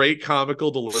also great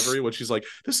comical delivery when she's like,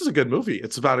 "This is a good movie.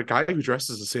 It's about a guy who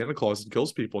dresses as Santa Claus and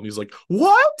kills people." And he's like,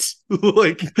 "What?"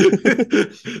 Like,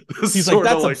 He's like, sort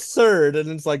of that's like, absurd. And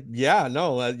it's like, yeah,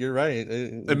 no, you're right. It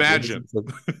is imagine.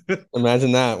 absurd.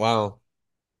 Imagine that. Wow.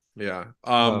 Yeah.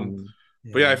 Um,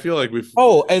 But yeah, I Yeah. feel like we've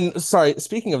Oh, and sorry,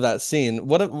 speaking of that scene,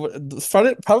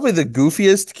 probably the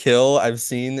goofiest kill I've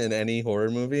seen in any horror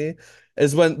movie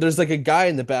is when there's like a guy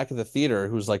in the back of the theater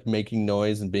who's like making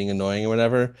noise and being annoying or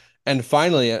whatever. And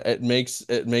finally it makes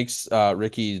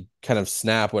Ricky kind of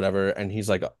snap whatever, and he's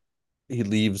like he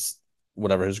leaves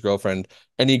whatever his girlfriend,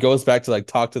 and he goes back to like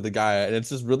talk to the guy, and it's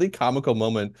this really comical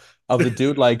moment of the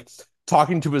dude like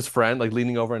talking to his friend, like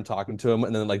leaning over and talking to him,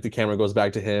 and then like the camera goes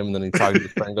back to him, and then he talking to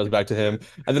his friend, goes back to him,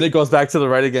 and then it goes back to the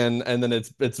right again, and then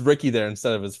it's Ricky there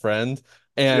instead of his friend,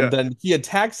 and yeah. then he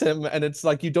attacks him, and it's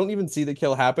like you don't even see the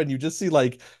kill happen, you just see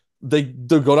like they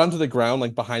go down to the ground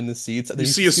like behind the seats, and You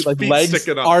then you see just see his like feet legs,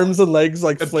 sticking up arms and legs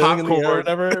like and flailing in the air or popcorn.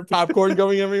 whatever, popcorn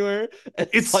going everywhere.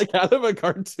 It's It's like out of a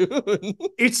cartoon.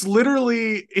 it's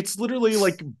literally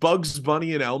like Bugs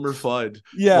Bunny and Elmer Fudd,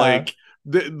 Yeah, like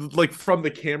like from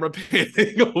the camera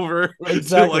panning over to like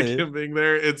exactly. him being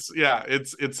there. It's yeah,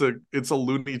 it's a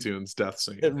Looney Tunes death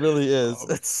It scene. really is. Um,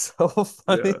 It's so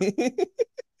funny.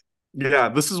 yeah, yeah.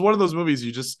 This is one of those movies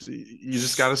you just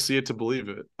got to see it to believe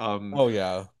it. Oh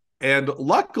yeah. And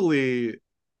luckily,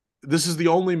 this is the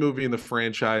only movie in the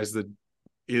franchise that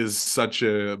is such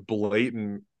a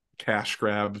blatant cash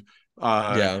grab.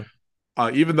 Uh, Yeah.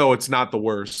 even though it's not the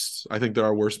worst, I think there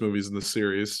are worse movies in the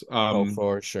series. Oh,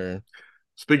 for sure.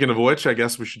 Speaking of which, I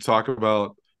guess we should talk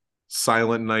about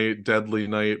Silent Night, Deadly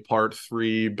Night, Part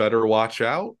Three. Better watch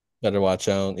out. Better watch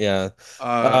out. Yeah.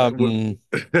 Uh, Um,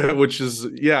 which is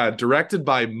yeah, directed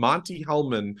by Monty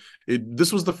Hellman.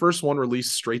 This was the first one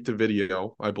released straight to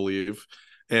video, I believe.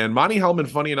 And Monty Hellman,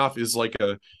 funny enough, is like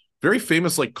a very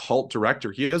famous like cult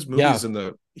director. yeah. He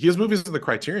has movies in the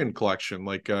Criterion Collection,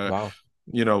 like Wow.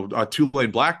 Two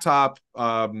Lane Blacktop,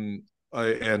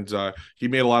 and he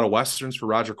made a lot of westerns for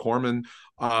Roger Corman.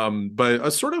 But a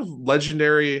sort of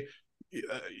legendary,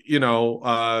 you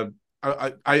know,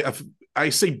 I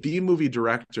say B movie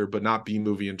director, but not B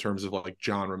movie in terms of like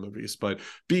genre movies, but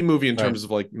B movie in Right. terms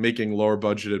of like making lower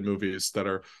budgeted movies that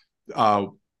are uh,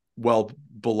 well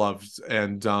beloved.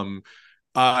 And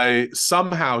I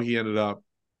somehow he ended up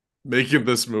making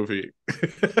this movie.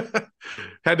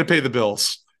 Had to pay the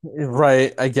bills.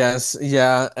 Right, I guess.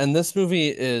 Yeah. And this movie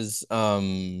is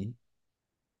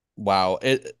wow.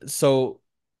 It so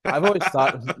I've always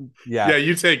thought yeah. Yeah,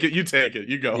 you take it. You take it.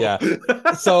 You go. Yeah.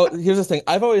 So here's the thing.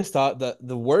 I've always thought that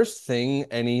the worst thing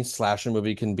any slasher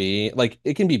movie can be, like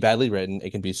it can be badly written,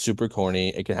 it can be super corny,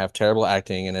 it can have terrible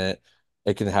acting in it,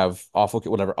 it can have awful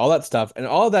whatever, all that stuff. And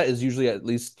all of that is usually at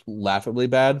least laughably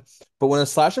bad. But when a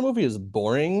slasher movie is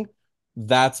boring,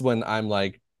 that's when I'm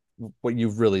like, what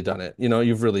you've really done it.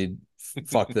 You've really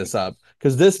fucked this up.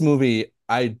 Because this movie,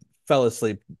 I fell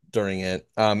asleep during it.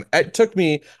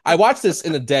 I watched this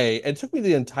in a day. It took me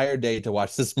the entire day to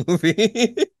watch this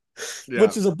movie, Yeah.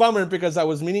 which is a bummer because I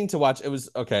was meaning to watch. It was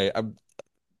okay.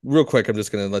 Real quick, I'm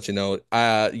just gonna let you know.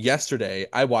 Yesterday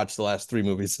I watched the last three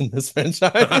movies in this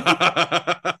franchise.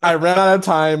 I ran out of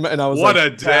time and I was What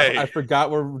like, a crap, I day.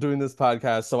 forgot we're doing this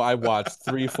podcast. So I watched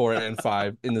three, four, and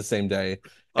five in the same day.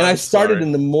 And I I'm started sorry.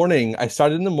 in the morning. I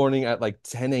started in the morning at like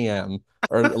 10 a.m.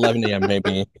 or 11 a.m.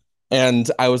 maybe. And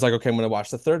I was like, okay, I'm gonna watch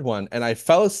the third one. And I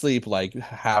fell asleep like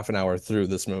half an hour through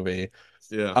this movie.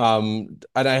 Yeah.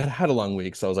 And I had a long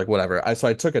week, so I was like, whatever. So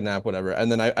I took a nap, whatever.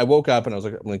 And then I woke up and I was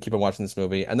like, I'm gonna keep on watching this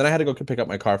movie. And then I had to go pick up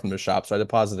my car from the shop, so I had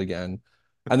to pause it again.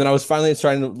 And then I was finally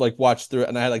starting to like watch through it,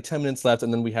 and I had like 10 minutes left,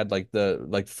 and then we had like the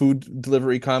like food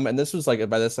delivery come, and this was like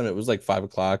by this time it was like 5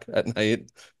 o'clock at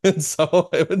night, and so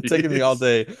it would take me all Jeez.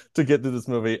 day to get through this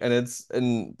movie,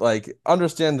 and like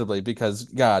understandably because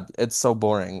God, it's so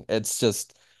boring.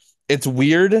 It's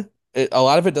weird. A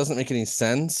lot of it doesn't make any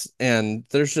sense, and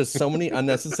there's just so many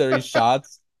unnecessary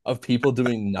shots of people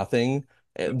doing nothing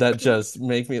that just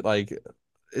make me like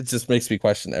it just makes me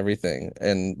question everything.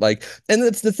 And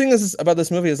it's the thing is about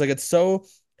this movie is like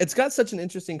it's got such an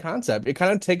interesting concept. It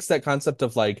kind of takes that concept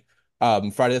of like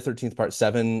Friday the 13th Part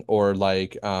 7 or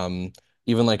like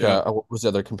even like Yeah. what was the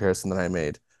other comparison that I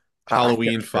made? I can't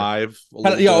Halloween remember. 5 a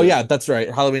little Yeah, oh bit. yeah, that's right.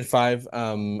 Halloween 5,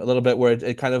 a little bit where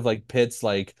it kind of like pits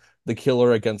like the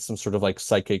killer against some sort of like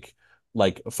psychic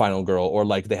like final girl, or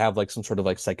like they have like some sort of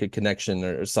like psychic connection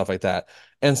or stuff like that.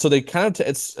 And so they kind of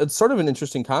it's sort of an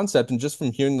interesting concept, and just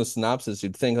from hearing the synopsis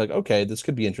you'd think like, okay, this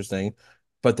could be interesting,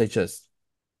 but they just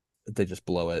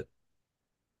blow it.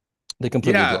 They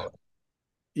completely Yeah. blow it.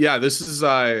 Yeah, this is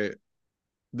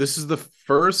the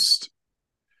first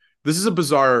this is a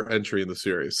bizarre entry in the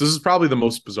series. This is probably the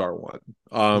most bizarre one.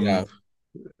 Yeah.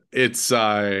 It's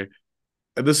and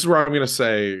this is where I'm gonna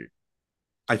say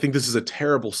I think this is a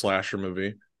terrible slasher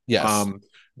movie. Yes. Um,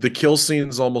 the kill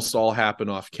scenes almost all happen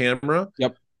off camera.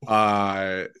 Yep.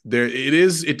 There it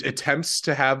is. It attempts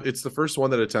to have. It's the first one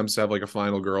that attempts to have like a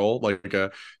final girl,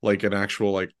 like an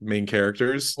actual like main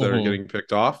characters that are Hmm. getting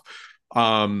picked off.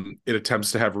 It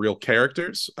attempts to have real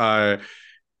characters.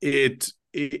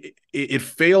 It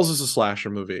fails as a slasher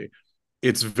movie.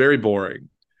 It's very boring,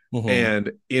 Hmm.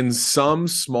 and in some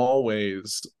small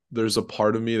ways, there's a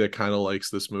part of me that kind of likes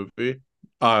this movie.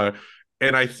 Uh,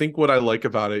 and I think what I like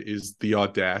about it is the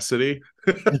audacity.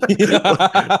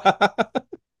 Yeah.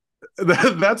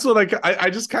 That's what I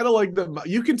just kind of like the.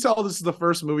 You can tell this is the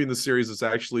first movie in the series that's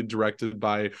actually directed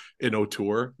by an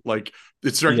auteur. Like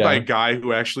it's directed by a Yeah. guy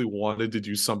who actually wanted to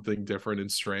do something different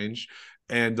and strange.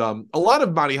 And a lot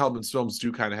of Monty Hellman's films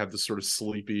do kind of have this sort of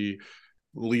sleepy,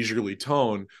 leisurely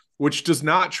tone, which does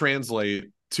not translate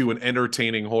to an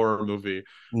entertaining horror movie at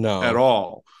No.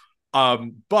 all.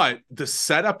 But the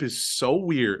setup is so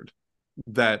weird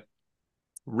that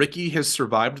Ricky has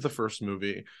survived the first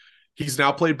movie. He's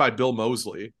now played by Bill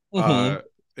Moseley, Hmm.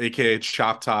 aka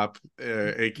Chop Top,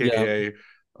 Yeah. aka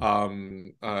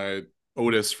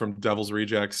Otis from Devil's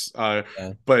Rejects.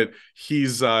 Yeah. But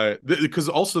he's because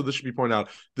also this should be pointed out.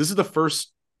 This is the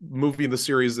first movie in the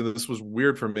series, and this was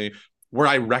weird for me, where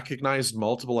I recognized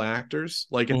multiple actors.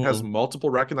 Like it has Hmm. multiple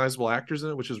recognizable actors in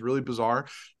it, which is really bizarre.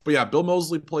 But yeah, Bill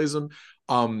Moseley plays him.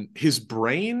 His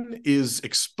brain is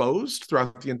exposed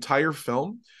throughout the entire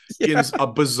film in Yeah. a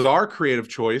bizarre creative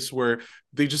choice where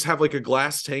they just have like a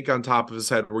glass tank on top of his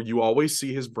head where you always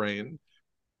see his brain,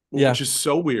 Yeah. which is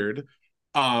so weird.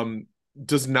 Um,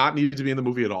 does not need to be in the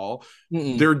movie at all.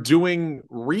 Mm-mm. They're doing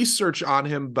research on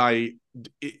him by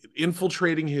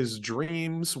infiltrating his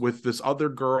dreams with this other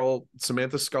girl,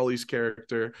 Samantha Scully's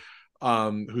character,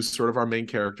 who's sort of our main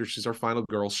character. She's our final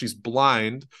girl. She's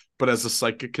blind, but has a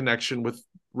psychic connection with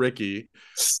Ricky,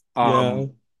 Yeah.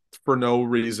 um, for no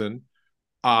reason.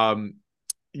 Um,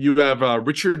 you have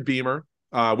Richard Beamer,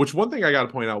 which one thing I got to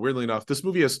point out, weirdly enough, this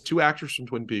movie has two actors from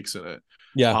Twin Peaks in it.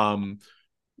 Yeah. Um,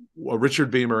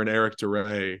 Richard Beamer and Eric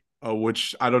DeRay,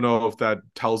 which I don't know if that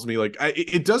tells me like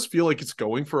it does feel like it's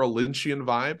going for a Lynchian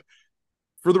vibe.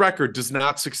 For the record, does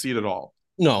not succeed at all.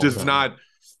 No, Does no. not,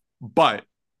 but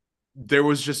there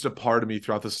was just a part of me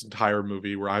throughout this entire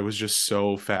movie where I was just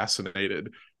so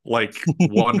fascinated, like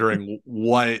wondering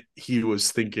what he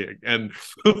was thinking, and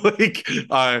like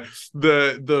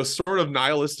the sort of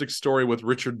nihilistic story with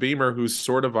Richard Beamer, who's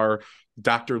sort of our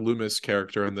Dr. Loomis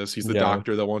character in this. He's the Yeah.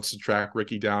 doctor that wants to track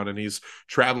Ricky down, and he's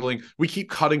traveling. We keep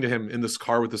cutting to him in this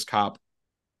car with this cop,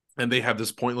 and they have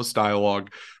this pointless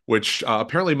dialogue, which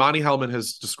apparently Monty Hellman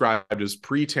has described as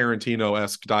pre-Tarantino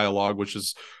esque dialogue, which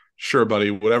is sure,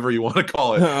 buddy, whatever you want to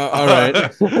call it. All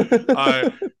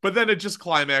right. But then it just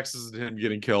climaxes in him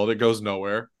getting killed. It goes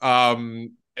nowhere.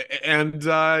 And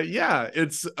yeah,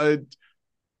 it's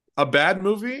a bad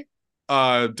movie.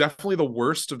 Definitely the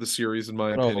worst of the series, in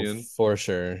my Oh, opinion. for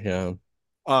sure. Yeah.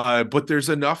 But there's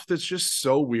enough that's just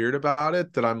so weird about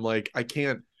it that I'm like, I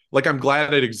can't. Like, I'm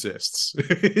glad it exists.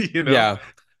 you know? Yeah.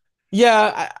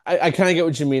 Yeah, I kind of get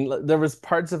what you mean. There was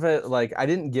parts of it like I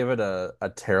didn't give it a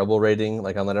terrible rating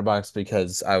like on Letterboxd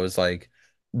because I was like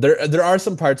there are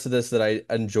some parts of this that I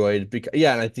enjoyed because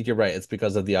yeah, and I think you're right. It's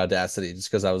because of the audacity,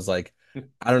 just because I was like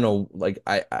I don't know like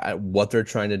I what they're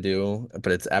trying to do,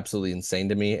 but it's absolutely insane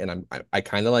to me and I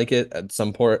kind of like it at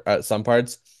some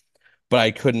parts, but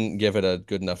I couldn't give it a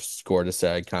good enough score to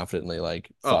say I confidently like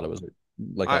thought Oh, it was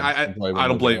like a I enjoyable I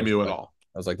don't movie. blame you at all.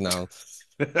 I was like no.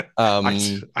 I, Um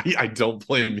I don't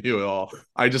blame you at all.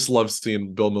 I just love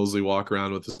seeing Bill Moseley walk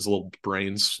around with his little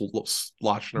brain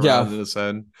sloshing yeah. around in his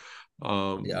head. Yeah.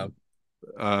 Um,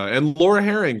 and Laura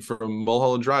Herring from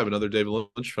Mulholland Drive, another David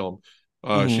Lynch film.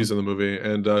 She's Hmm. in the movie,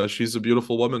 and she's a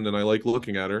beautiful woman, and I like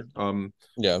looking at her.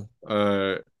 Yeah.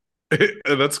 Uh,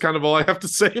 and that's kind of all I have to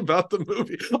say about the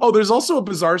movie. Oh, there's also a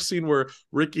bizarre scene where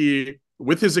Ricky,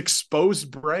 with his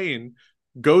exposed brain,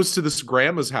 goes to this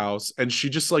grandma's house, and she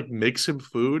just like makes him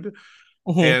food.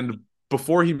 Hmm. And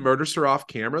before he murders her off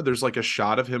camera, there's like a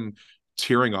shot of him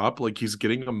tearing up, like he's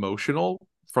getting emotional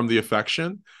from the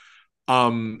affection.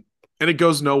 Um, and it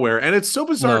goes nowhere. And it's so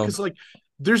bizarre No. because like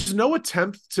there's no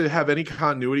attempt to have any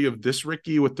continuity of this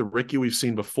Ricky with the Ricky we've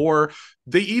seen before.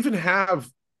 They even have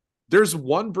there's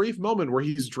one brief moment where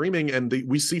he's dreaming and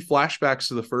we see flashbacks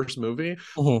to the first movie,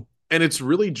 Hmm. and it's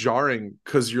really jarring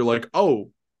because you're like, oh,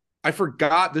 I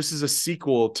forgot this is a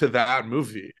sequel to that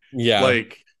movie. Yeah.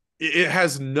 Like it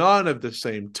has none of the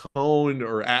same tone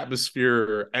or atmosphere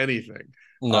or anything.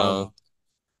 No.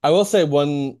 I will say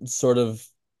one sort of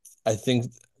I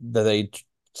think that they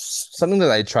something that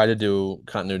I try to do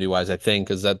continuity wise, I think,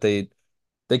 is that they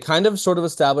kind of sort of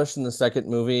established in the second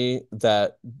movie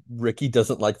that Ricky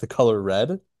doesn't like the color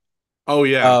red. Oh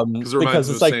yeah, because it Because reminds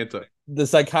him it's of like Santa. the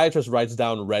psychiatrist writes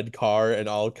down red car in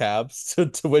all caps,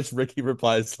 to which Ricky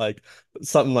replies like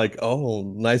something like, "Oh,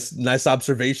 nice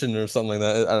observation," or something like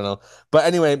that. I don't know. But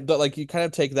anyway, but like you kind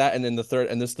of take that, and in this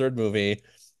third movie,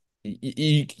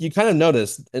 you kind of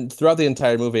notice, and throughout the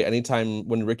entire movie, anytime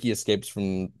when Ricky escapes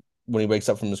from when he wakes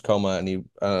up from his coma and he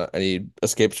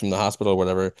escapes from the hospital or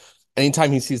whatever,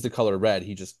 anytime he sees the color red,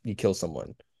 he kills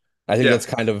someone. I think Yeah. that's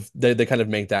kind of they kind of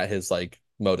make that his like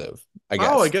motive, I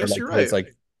Oh, I guess, or guess like you're right.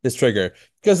 his trigger.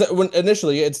 Because when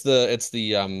initially it's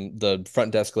the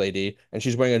front desk lady, and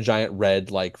she's wearing a giant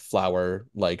red like flower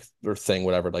like or thing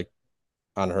whatever like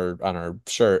on her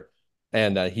shirt,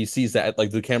 and he sees that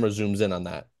like the camera zooms in on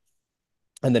that,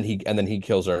 and then he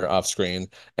kills her off screen.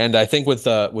 And I think with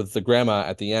the grandma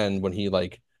at the end when he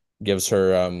like gives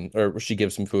her or she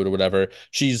gives him food or whatever,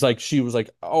 she was like,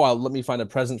 "Oh, let me find a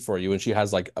present for you," and she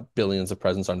has like billions of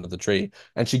presents under the tree,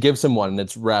 and she gives him one, and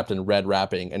it's wrapped in red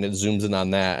wrapping, and it zooms in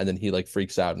on that, and then he like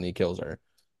freaks out and he kills her.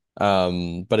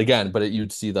 But again,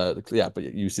 you'd see the yeah, but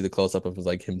you see the close up of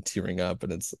like him tearing up,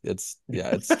 and it's yeah,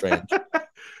 it's strange.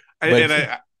 And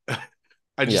But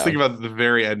I just yeah. think about the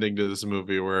very ending to this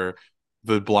movie where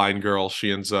the blind girl,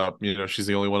 she ends up, she's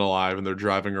the only one alive and they're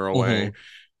driving her away. Hmm.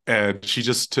 And she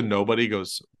just to nobody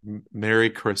goes, Merry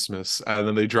Christmas. And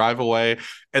then they drive away.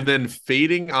 And then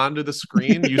fading onto the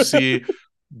screen, you see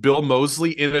Bill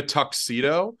Moseley in a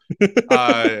tuxedo.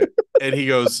 Uh, and he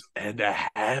goes, and a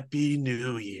happy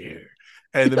new year.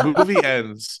 And the movie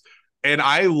ends. And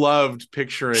I loved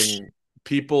picturing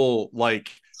people like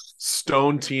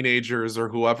stone teenagers or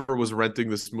whoever was renting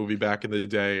this movie back in the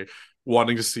day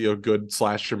wanting to see a good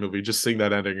slasher movie, just seeing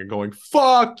that ending and going,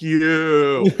 fuck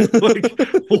you. Like,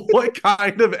 what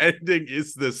kind of ending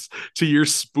is this to your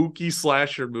spooky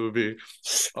slasher movie?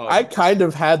 I Um, kind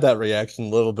of had that reaction a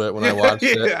little bit when I yeah,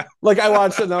 watched it. yeah, Like I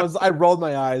watched it and I rolled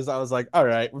my eyes. I was like, all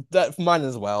right, that might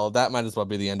as well. That might as well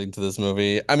be the ending to this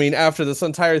movie. I mean, after this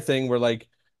entire thing, we're like,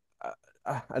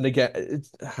 and again,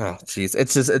 it's oh jeez,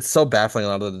 it's just it's so baffling a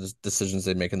lot of the decisions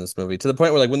they make in this movie to the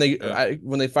point where like yeah,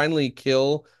 when they finally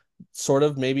kill, sort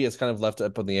of maybe it's kind of left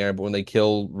up in the air, but when they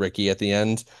kill Ricky at the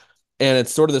end, and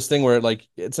it's sort of this thing where like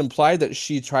it's implied that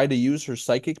she tried to use her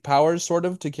psychic powers sort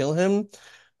of to kill him.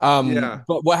 yeah,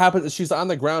 But what happens is she's on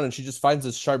the ground and she just finds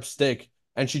this sharp stick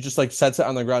and she just like sets it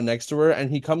on the ground next to her and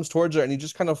he comes towards her and he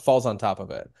just kind of falls on top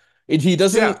of it. He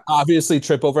doesn't yeah, obviously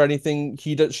trip over anything.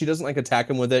 She doesn't like attack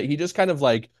him with it. He just kind of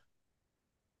like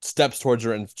steps towards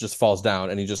her and just falls down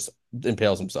and he just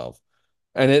impales himself.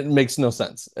 And it makes no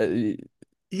sense.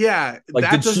 yeah. Like That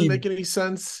did doesn't she make any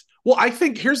sense. Well, I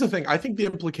think here's the thing. I think the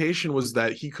implication was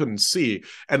that he couldn't see,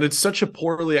 and it's such a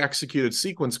poorly executed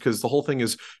sequence because the whole thing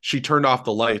is she turned off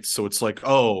the lights, so it's like,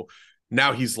 oh,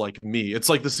 now he's like me. It's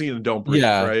like the scene in Don't Breathe,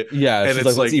 yeah, right? yeah, And she's it's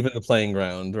like let's like, even the playing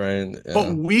ground, right? but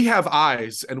Yeah. we have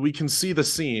eyes and we can see the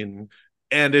scene,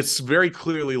 and it's very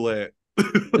clearly lit.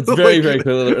 It's very, Like, very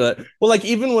clear. Well, like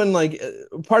even when like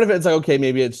part of it's like okay,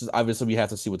 maybe it's just obviously we have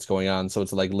to see what's going on, so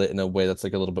it's like lit in a way that's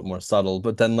like a little bit more subtle.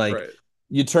 But then like right?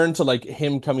 you turn to like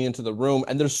him coming into the room,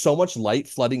 and there's so much light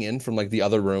flooding in from like the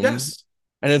other room, Yes.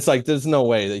 and it's like there's no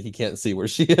way that he can't see where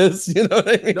she is. You know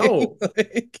what I mean? No,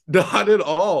 Like, not at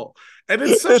all. And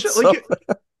it's such a it's so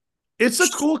it's a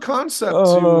cool concept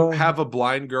to uh, have a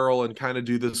blind girl and kind of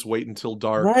do this wait until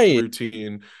dark right.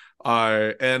 routine.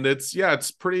 And it's yeah,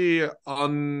 it's pretty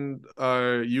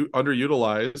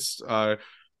underutilized.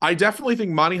 I definitely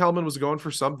think Monty Hellman was going for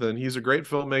something. He's a great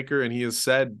filmmaker, and he has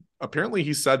said apparently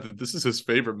he said that this is his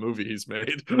favorite movie he's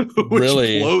made, which Really,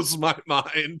 blows my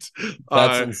mind.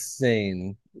 that's Uh,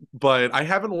 insane. but I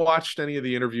haven't watched any of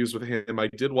the interviews with him. I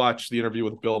did watch the interview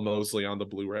with Bill Moseley on the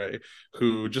Blu-ray,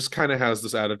 who just kind of has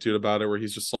this attitude about it where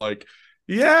he's just like,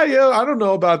 yeah, yeah, I don't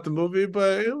know about the movie,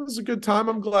 but it was a good time.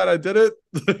 I'm glad I did it.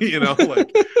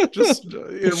 Like just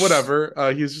whatever.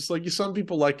 He's just like, some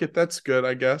people like it. That's good,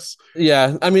 I guess.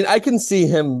 Yeah, I mean, I can see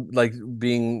him like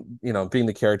being, being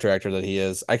the character actor that he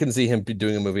is. I can see him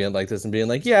doing a movie like this and being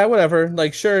like, yeah, whatever.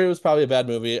 Like, sure, it was probably a bad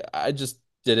movie. I just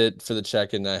did it for the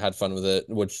check and I had fun with it,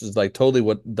 which is like totally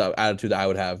what the attitude I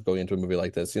would have going into a movie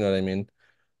like this. You know what I mean?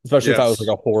 Especially if I was like Yes.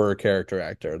 a horror character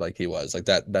actor like he was. Like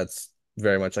that, that's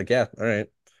very much like, yeah, all right.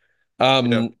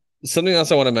 Yeah. Something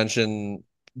else I want to mention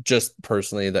just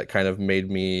personally that kind of made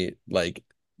me like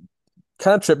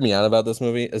kind of tripped me out about this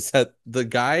movie is that the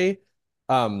guy,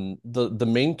 the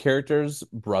main character's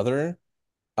brother,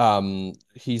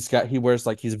 he wears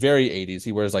like he's very 80s.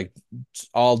 He wears like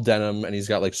all denim and he's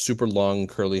got like super long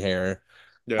curly hair.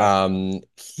 Yeah.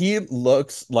 He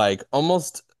looks like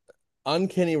almost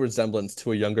uncanny resemblance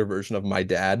to a younger version of my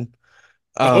dad.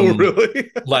 Oh, Um,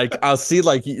 really? like I'll see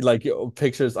like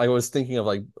pictures. I was thinking of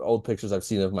like old pictures I've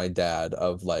seen of my dad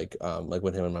of like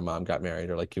when him and my mom got married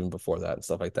or like even before that and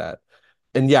stuff like that.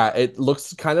 And yeah, it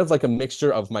looks kind of like a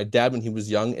mixture of my dad when he was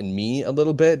young and me a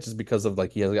little bit, just because of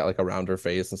like he has got like a rounder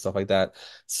face and stuff like that.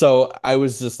 So I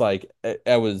was just like,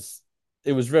 it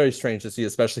was very strange to see,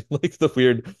 especially like the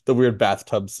weird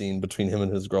bathtub scene between him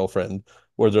and his girlfriend,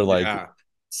 where they're like Yeah.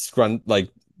 like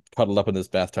cuddled up in this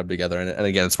bathtub together. And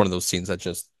again, it's one of those scenes that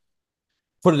just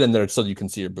put it in there so you can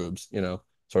see your boobs,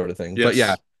 sort of thing. But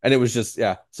yeah, Yes. and it was just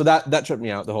yeah. So that tripped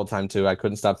me out the whole time too. I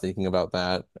couldn't stop thinking about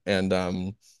that.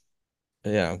 And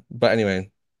yeah, but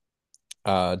anyway,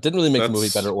 didn't really make the movie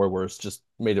better That's or worse, just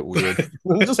made it weird.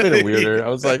 Just made it weirder. I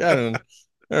was like, I don't know.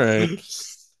 All right.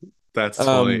 that's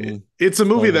funny. Um, It's a so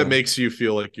movie that yeah. makes you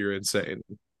feel like you're insane.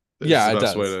 Is Yeah, the it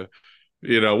best way does.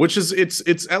 to, which is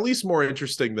it's at least more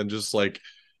interesting than just like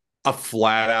a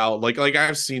flat out like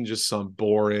I've seen just some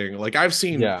boring like I've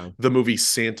seen Yeah. the movie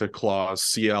Santa Claus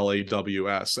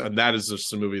CLAWS and that is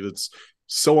just a movie that's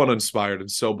so uninspired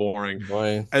and so boring.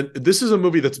 Boy. And this is a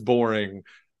movie that's boring,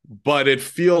 but it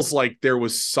feels like there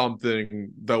was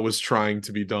something that was trying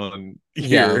to be done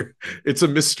Yeah. here. It's a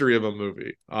mystery of a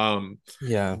movie.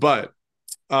 Yeah. But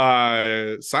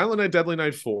Silent Night Deadly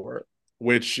Night 4,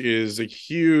 which is a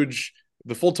huge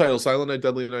the full title Silent Night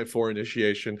Deadly Night 4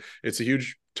 Initiation. It's a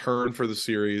huge turn for the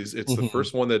series. It's the Hmm.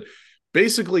 first one that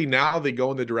basically now they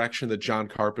go in the direction that John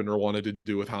Carpenter wanted to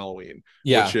do with Halloween,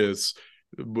 which Yeah. is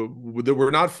we're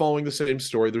not following the same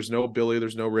story. There's no Billy,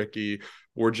 there's no Ricky.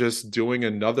 We're just doing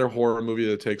another horror movie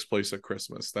that takes place at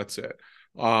Christmas. That's it.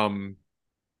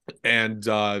 And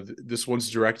this one's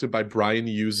directed by Brian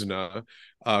Usna,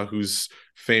 who's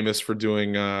famous for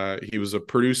doing. He was a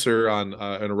producer on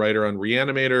and a writer on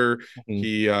Reanimator. Mhm.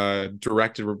 He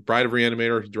directed Bride of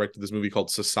Reanimator. He directed this movie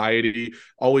called Society.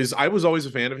 I was always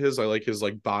a fan of his. I like his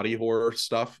like body horror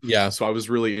stuff, Yeah. so I was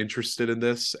really interested in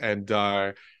this. And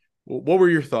what were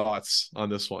your thoughts on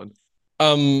this one?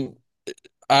 Um,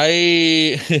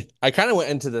 I kind of went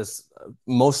into this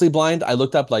mostly blind. I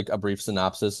looked up like a brief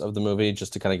synopsis of the movie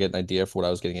just to kind of get an idea for what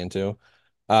I was getting into.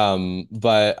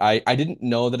 But I didn't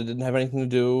know that it didn't have anything to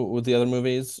do with the other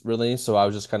movies really. So I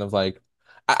was just kind of like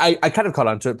I kind of caught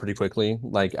on to it pretty quickly.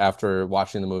 Like after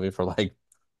watching the movie for like,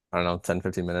 I don't know, 10,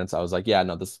 15 minutes, I was like, yeah,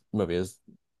 no, this movie is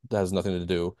has nothing to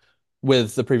do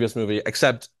with the previous movie,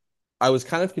 except I was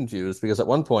kind of confused because at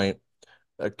one point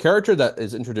a character that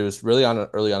is introduced really on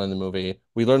early on in the movie.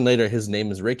 We learn later his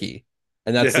name is Ricky,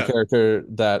 and that's the Yeah, character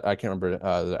that I can't remember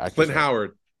the actor's Clint name.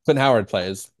 Howard. Clint Howard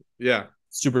plays Yeah,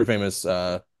 super famous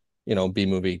B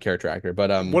movie character actor. But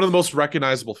one of the most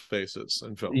recognizable faces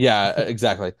in film. yeah,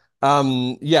 exactly.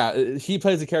 Yeah, he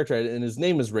plays a character and his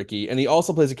name is Ricky, and he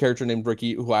also plays a character named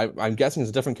Ricky, who I'm guessing is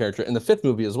a different character in the fifth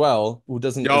movie as well, who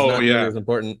doesn't is Oh not nearly yeah, as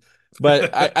important.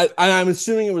 But I'm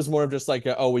assuming it was more of just like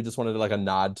we just wanted like a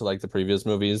nod to like the previous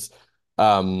movies.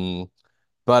 Um,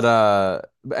 but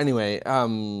anyway,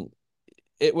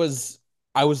 it was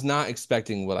I was not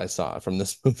expecting what I saw from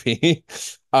this movie.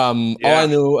 All I yeah.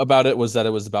 knew about it was that it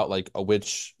was about like a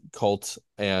witch cult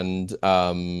and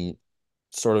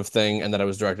sort of thing, and that it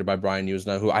was directed by Brian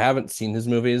Usna, who I haven't seen his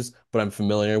movies, but I'm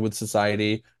familiar with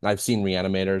Society, and I've seen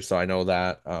Reanimator, so I know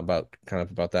that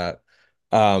about that.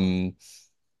 Um,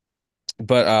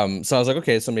 but so I was like,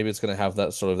 okay, so maybe it's gonna have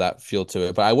that sort of that feel to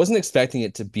it, but I wasn't expecting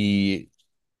it to be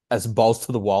as balls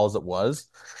to the wall as it was.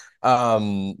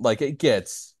 Like it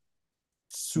gets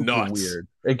super Nuts. weird.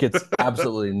 It gets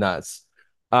absolutely nuts.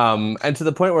 And to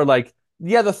the point where like,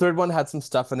 yeah, the third one had some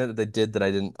stuff in it that they did that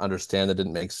I didn't understand, that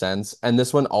didn't make sense. And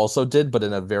this one also did, but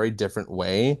in a very different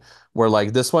way, where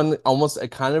like this one almost it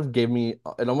kind of gave me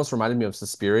it almost reminded me of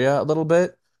Suspiria a little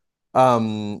bit,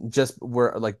 just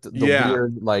where like the Yeah,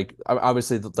 weird like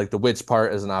obviously like the witch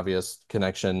part is an obvious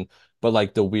connection, but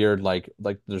like the weird like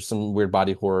there's some weird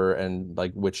body horror and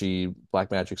like witchy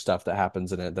black magic stuff that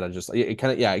happens in it that I just it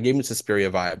kind of yeah it gave me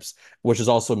Suspiria vibes, which is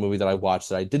also a movie that I watched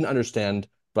that I didn't understand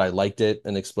but I liked it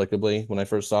inexplicably when I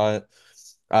first saw it.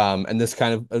 And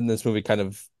this movie kind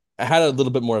of it had a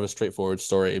little bit more of a straightforward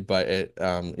story, but it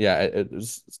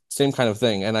was same kind of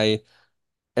thing. And I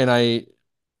and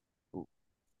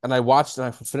I watched and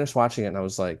I finished watching it and I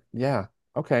was like, yeah,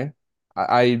 okay.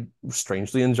 I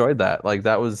strangely enjoyed that. Like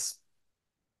that was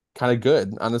kind of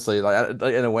good, honestly. Like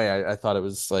in a way, I thought it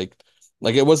was like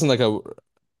it wasn't like a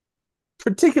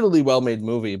particularly well-made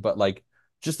movie, but like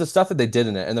just the stuff that they did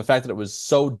in it and the fact that it was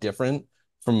so different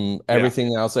from yeah,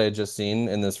 everything else I had just seen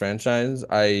in this franchise,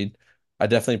 I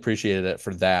definitely appreciated it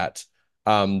for that.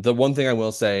 The one thing I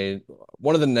will say,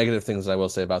 one of the negative things I will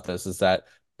say about this is that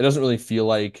it doesn't really feel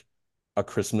like a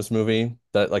Christmas movie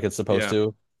that like it's supposed yeah.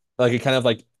 to. Like it kind of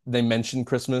like they mention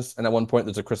Christmas, and at one point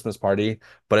there's a Christmas party,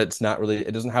 but it's not really.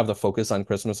 It doesn't have the focus on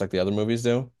Christmas like the other movies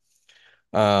do.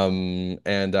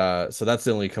 And so that's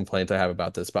the only complaint I have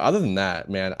about this. But other than that,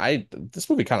 man, I this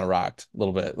movie kind of rocked a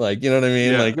little bit. Like, you know what I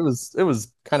mean? Yeah. Like it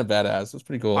was kind of badass. It was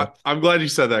pretty cool. I'm glad you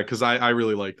said that because I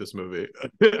really like this movie.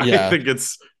 I Yeah. think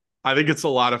it's I think it's a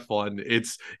lot of fun.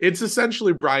 It's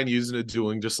essentially Brian using it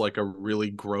doing just like a really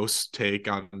gross take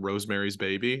on Rosemary's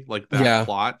Baby, like that Yeah.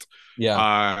 plot. Yeah.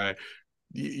 Uh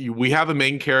we have a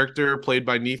main character played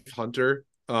by Neith Hunter,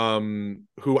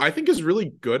 who I think is really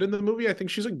good in the movie. I think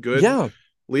she's a good Yeah.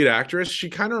 lead actress. She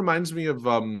kind of reminds me of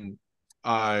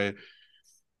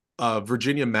uh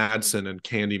Virginia Madsen and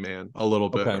Candyman a little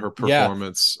bit, Okay. her Yeah.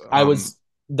 performance. I was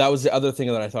that was the other thing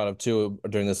that I thought of too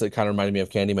during this. It kind of reminded me of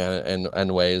Candyman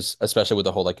and ways, especially with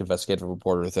the whole like investigative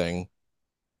reporter thing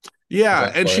Yeah,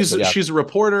 going and for it. But yeah. she's a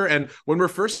reporter, and when we're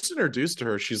first introduced to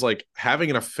her, she's like having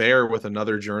an affair with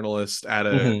another journalist at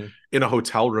a Hmm. in a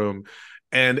hotel room.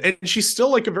 And she's still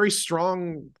like a very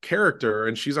strong character,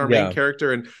 and she's our main Yeah.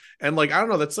 character, and like I don't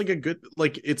know, that's like a good,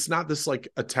 like it's not this like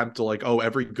attempt to like, oh,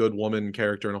 every good woman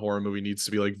character in a horror movie needs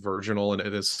to be like virginal and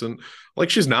innocent. Like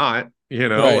she's not,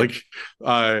 Right. like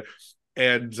uh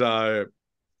and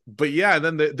but yeah, and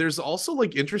then there's also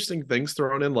like interesting things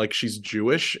thrown in, like she's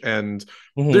Jewish, and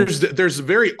Hmm. there's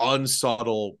very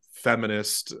unsubtle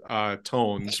feminist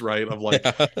tones, right? Of like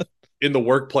Yeah. in the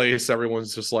workplace,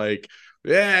 everyone's just like,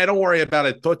 yeah, don't worry about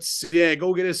it. Toots, yeah,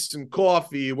 go get us some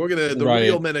coffee. The real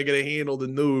Right. men are gonna handle the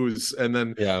news. And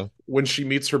then Yeah. when she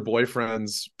meets her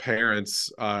boyfriend's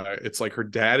parents, it's like her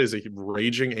dad is a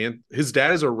raging and his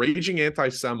dad is a raging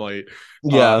anti-Semite,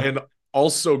 Yeah. and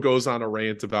also goes on a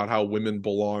rant about how women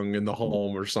belong in the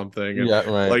home or something. And Yeah.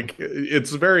 Right. like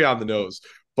it's very on the nose.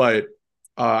 But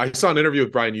I saw an interview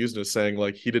with Brian Usna saying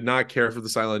like he did not care for the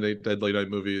Silent Night, Deadly Night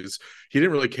movies. He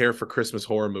didn't really care for Christmas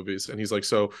horror movies, and he's like,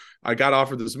 so I got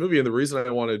offered this movie, and the reason I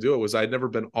wanted to do it was I'd never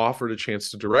been offered a chance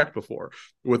to direct before.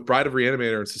 With Bride of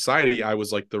Reanimator and Society, I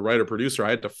was like the writer producer.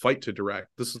 I had to fight to direct.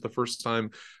 This is the first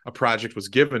time a project was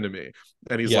given to me,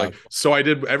 and he's Yeah. like, so I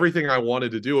did everything I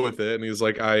wanted to do with it, and he's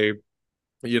like, I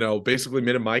basically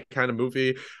made it my kind of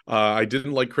movie. I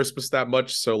didn't like Christmas that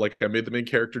much, so like I made the main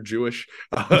character Jewish,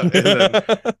 and then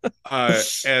uh,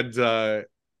 and uh,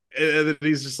 and then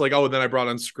he's just like, oh, and then I brought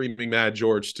on Screaming Mad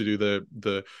George to do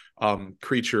the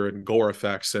creature and gore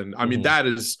effects, and I mean Hmm. that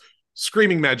is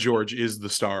Screaming Mad George is the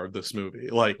star of this movie.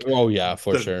 Like Oh yeah,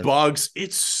 for the sure. bugs,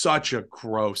 it's such a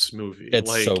gross movie.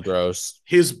 It's so Like gross.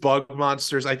 his bug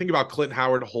monsters. I think about Clint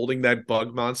Howard holding that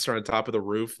bug monster on top of the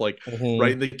roof, like right Hmm.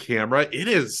 in the camera. It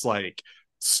is like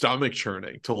stomach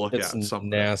churning to look It's at some of it.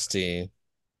 nasty.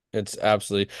 It's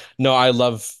absolutely no, I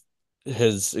love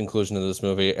his inclusion in this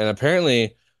movie. And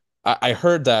apparently I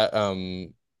heard that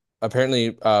apparently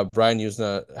Brian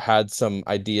Usna had some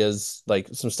ideas, like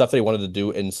some stuff that he wanted to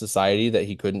do in society that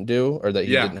he couldn't do or that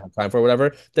he Yeah, didn't have time for or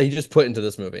whatever, that he just put into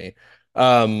this movie.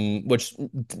 Which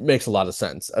makes a lot of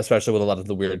sense, especially with a lot of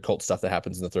the weird cult stuff that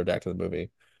happens in the third act of the movie.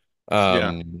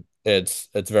 yeah, It's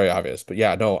very obvious. But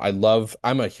yeah, no,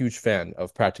 I'm a huge fan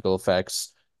of practical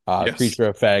effects, yes, creature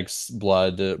effects,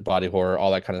 blood, body horror,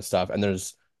 all that kind of stuff. And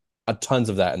there's a tons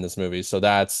of that in this movie. So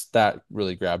that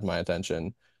really grabbed my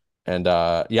attention. And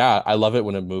yeah, I love it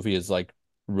when a movie is like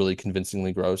really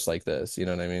convincingly gross like this. You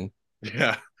know what I mean?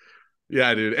 yeah.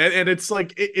 Yeah, dude. And it's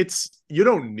like it's you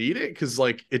don't need it because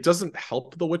like it doesn't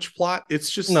help the witch plot. It's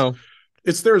just No.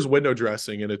 it's there as window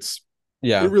dressing, and it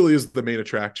Yeah. really is the main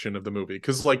attraction of the movie.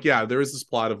 Because like, yeah, there is this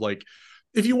plot of like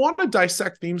if you want to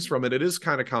dissect themes from it, it is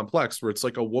kind of complex where it's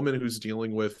like a woman who's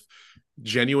dealing with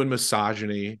genuine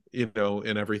misogyny,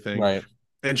 and everything. Right.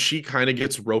 And she kind of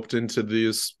gets roped into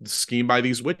this scheme by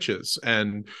these witches.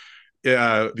 And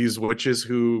these witches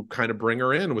who kind of bring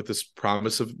her in with this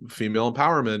promise of female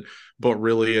empowerment, but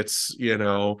really it's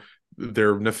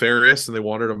they're nefarious and they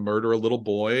want her to murder a little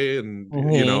boy, and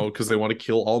Hmm. because they want to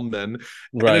kill all men.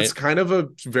 And it's Right. kind of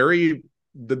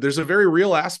there's a very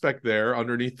real aspect there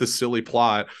underneath the silly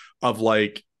plot of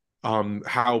like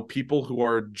how people who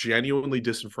are genuinely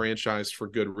disenfranchised for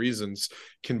good reasons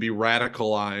can be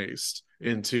radicalized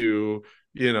into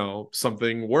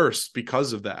something worse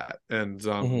because of that. And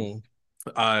Hmm.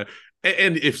 uh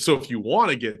and if you want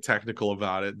to get technical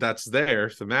about it, that's there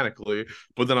thematically,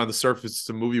 but then on the surface it's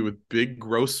a movie with big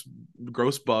gross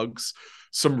bugs,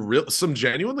 some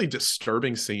genuinely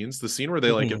disturbing scenes. The scene where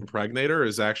they like Hmm. impregnate her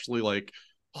is actually like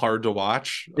hard to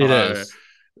watch. It is.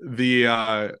 The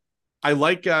I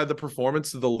like the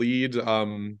performance of the lead,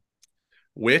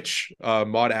 witch,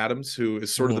 Maud Adams, who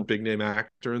is sort of the Hmm. big name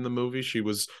actor in the movie. She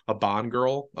was a Bond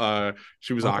girl.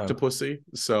 She was Okay. Octopussy.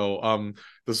 So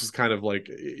this is kind of like,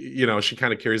 she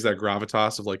kind of carries that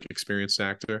gravitas of like experienced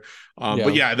actor. But Yeah.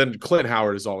 yeah, then Clint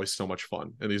Howard is always so much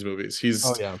fun in these movies.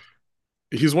 Oh yeah.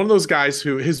 He's one of those guys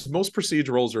who his most prestige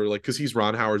roles are like, because he's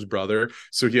Ron Howard's brother,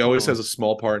 so he always Mhm. has a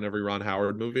small part in every Ron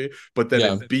Howard movie. But then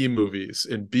Yeah. in B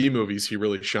movies he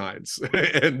really shines.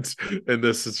 And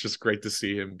this is just great to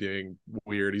see him being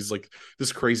weird. He's like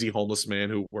this crazy homeless man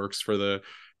who works for the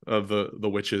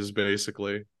witches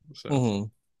basically. So Hmm.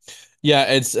 Yeah,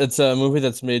 it's a movie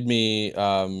that's made me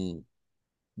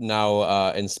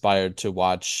now inspired to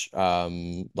watch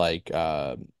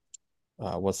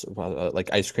what's like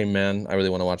Ice Cream Man. I really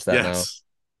want to watch that now. yes,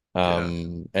 yeah.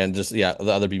 And just yeah,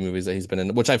 the other B movies that he's been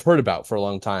in, which I've heard about for a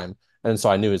long time, and so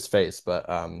I knew his face, but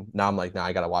now I'm like, now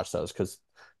I gotta watch those because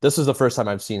this is the first time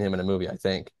I've seen him in a movie, I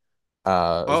think.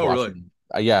 I was Oh really? watching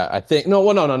yeah, I think no,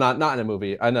 well, no, not in a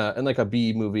movie, in like a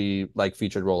B movie like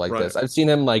featured role like Right. this. I've seen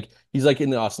him like he's like in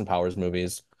the Austin Powers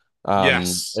movies,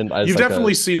 Yes, and as you've like a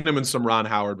definitely seen him in some Ron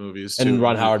Howard movies and too.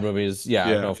 Ron Howard movies, yeah,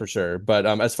 Yeah, no, for sure. But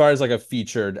as far as like a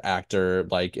featured actor,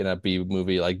 like in a B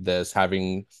movie like this,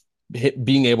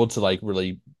 being able to like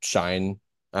really shine,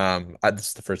 this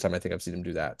is the first time I think I've seen him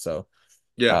do that. So,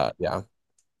 yeah, yeah,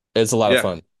 it's a lot of yeah.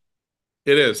 fun.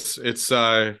 It is. It's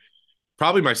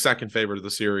probably my second favorite of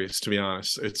the series, to be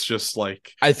honest. It's just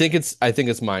like, I think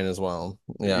it's mine as well.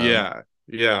 Yeah, yeah,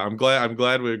 yeah. I'm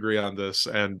glad we agree on this,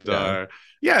 and yeah,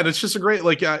 yeah, and it's just a great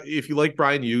like, if you like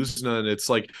Brian Usna, and it's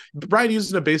like Brian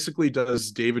Usna basically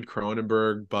does David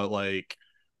Cronenberg, but like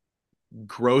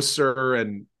grosser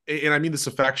and I mean this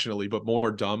affectionately, but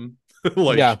more dumb.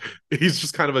 yeah, Like he's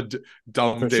just kind of a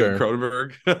dumb for David sure.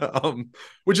 Cronenberg,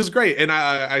 which is great. And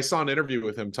I saw an interview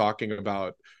with him talking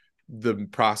about the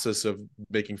process of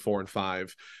making 4 and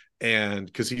 5, and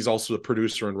because he's also the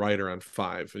producer and writer on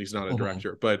 5 and he's not a Hmm.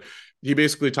 director, but he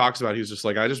basically talks about, he's just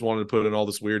like, I just wanted to put in all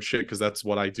this weird shit because that's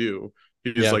what I do.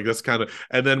 He's Yeah, like, that's kind of,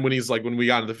 and then when he's like, when we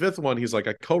got into the 5th one, he's like,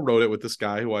 I co-wrote it with this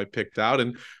guy who I picked out,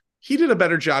 and he did a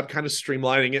better job kind of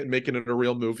streamlining it and making it a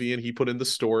real movie, and he put in the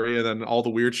story, and then all the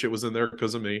weird shit was in there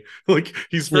because of me. Like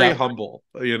he's very yeah, humble.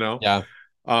 yeah.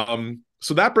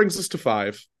 So that brings us to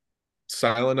 5,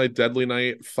 Silent Night, Deadly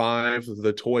Night. 5,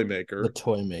 The Toy The Maker,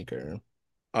 Toy Maker.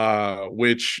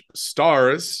 which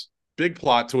stars, big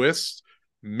plot twist,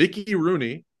 Mickey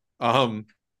Rooney.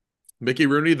 Mickey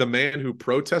Rooney, the man who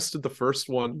protested the first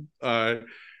one,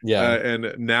 Yeah.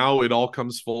 and now it all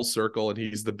comes full circle, and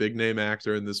he's the big name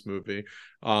actor in this movie.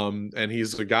 And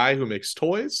he's a guy who makes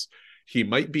toys. He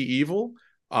might be evil.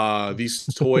 These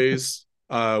toys,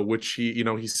 which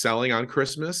he's selling on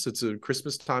Christmas. It's a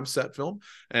Christmas time set film,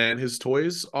 and his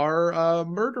toys are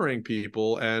murdering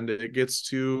people, and it gets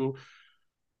to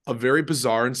a very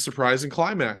bizarre and surprising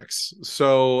climax.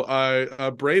 So,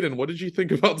 Braden, what did you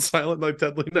think about Silent Night,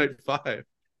 Deadly Night 5?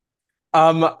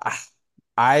 Um,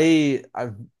 I,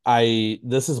 I,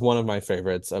 this is one of my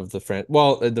favorites of the friend.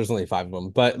 Well, there's only five of them,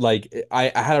 but like,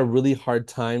 I had a really hard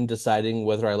time deciding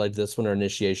whether I liked this one or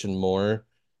Initiation more.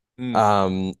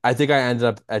 Mm. I think I ended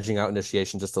up edging out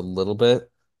Initiation just a little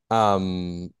bit.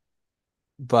 Um,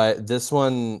 but this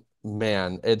one,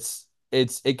 man,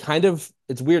 it kind of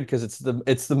it's weird because it's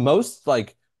the most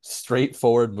like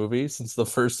straightforward movie since the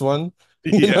first one.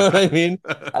 You know what Yeah. I mean?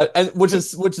 And which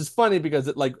is funny because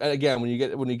it like again when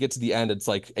you get to the end, it's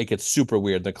like it gets super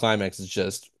weird. The climax is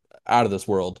just out of this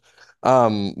world.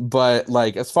 But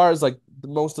like as far as like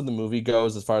most of the movie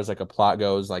goes, as far as like a plot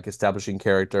goes, like establishing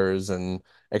characters and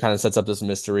it kind of sets up this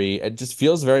mystery. It just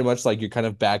feels very much like you're kind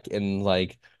of back in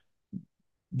like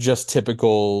just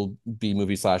typical B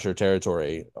movie slasher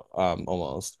territory,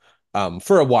 almost.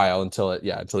 For a while until it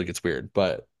gets weird.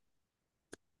 But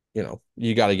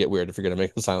you got to get weird if you're gonna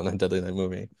make a Silent Night Deadly Night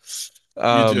movie.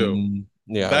 You do.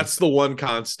 Yeah, That's the one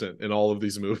constant in all of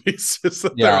these movies, is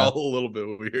that they're yeah. all a little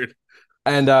bit weird.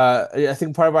 And I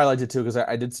think part of why I liked it too because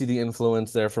I did see the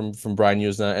influence there from Brian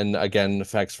Usna and again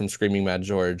effects from Screaming Mad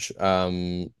George,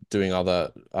 doing all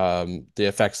the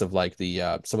effects of like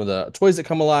the some of the toys that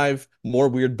come alive, more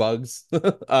weird bugs,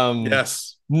 um,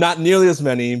 Yes. not nearly as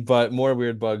many, but more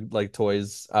weird bug like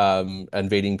toys,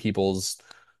 invading people's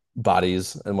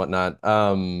bodies and whatnot.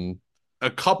 A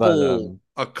But couple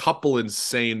a couple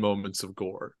insane moments of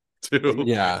gore too.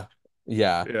 Yeah.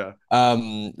 Yeah. Yeah.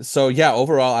 So yeah,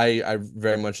 overall I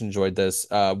very much enjoyed this.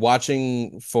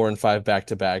 Watching 4 and 5 back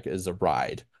to back is a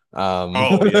ride.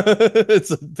 Oh yeah.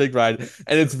 It's a big ride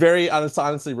and it's very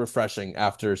honestly refreshing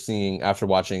after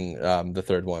watching the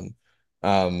third one.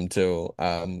 Too.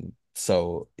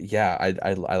 So yeah,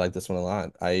 I like this one a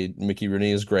lot. I Mickey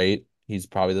Rooney is great. He's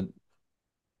probably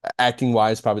Acting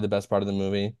wise, probably the best part of the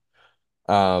movie.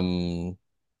 Um,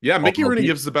 Yeah, Mickey although Rooney he,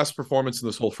 gives the best performance in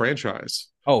this whole franchise.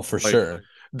 oh, for Like sure.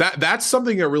 that's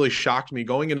something that really shocked me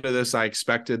going into this. I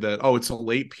expected that, oh, it's a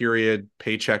late period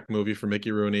paycheck movie for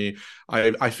Mickey Rooney.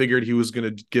 I figured he was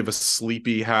going to give a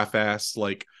sleepy half-assed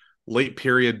like late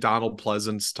period Donald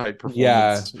Pleasance type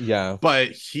Yeah, performance, yeah.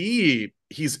 but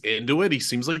he's into it. He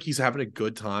seems like he's having a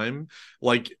good time.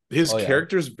 Like his Oh yeah.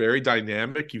 character's very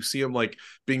dynamic. You see him like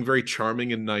being very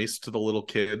charming and nice to the little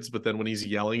kids, but then when he's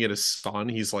yelling at his son,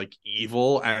 he's like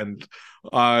evil and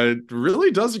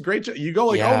really does a great job. You go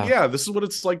like, oh Yeah. yeah, this is what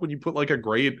it's like when you put like a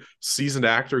great seasoned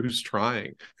actor who's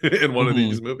trying in one of Hmm.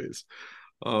 these movies.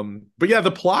 But yeah,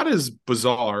 the plot is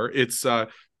bizarre.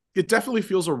 It definitely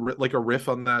feels like a riff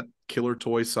on that killer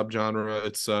toy subgenre.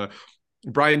 It's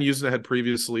Brian Usna had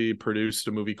previously produced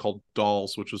a movie called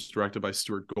Dolls, which was directed by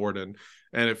Stuart Gordon,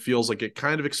 and it feels like it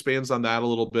kind of expands on that a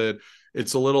little bit.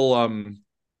 It's a little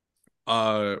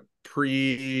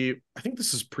pre I think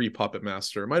this is pre Puppet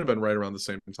Master. It might have been right around the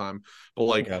same time. But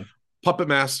like Okay. Puppet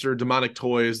Master, Demonic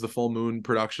Toys, the Full Moon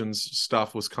Productions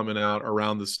stuff was coming out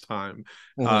around this time.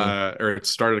 Hmm. Or it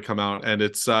started to come out. And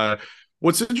it's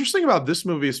what's interesting about this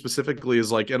movie specifically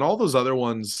is like in all those other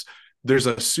ones, there's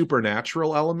a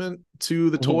supernatural element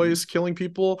to the Hmm. toys killing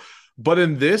people. But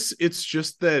in this, it's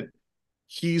just that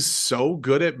he's so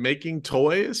good at making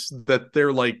toys that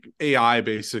they're like AI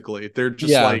basically. They're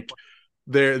just Yeah. like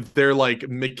they're like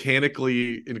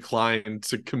mechanically inclined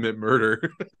to commit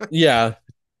murder. Yeah.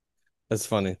 That's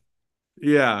funny.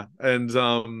 Yeah, and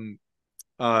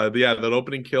yeah, that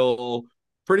opening kill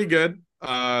pretty good.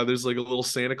 There's like a little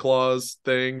Santa Claus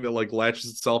thing that like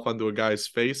latches itself onto a guy's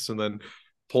face and then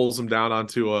pulls him down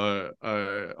onto a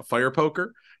fire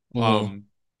poker. Hmm. Um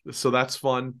so that's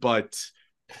fun, but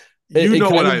you It know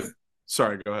what kind I of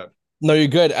sorry, go ahead. no, you're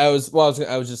good. I was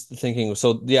just thinking.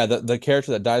 So yeah, the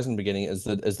character that dies in the beginning is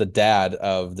the dad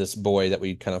of this boy that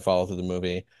we kind of follow through the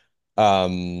movie.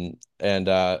 And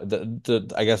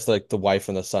the I guess like the wife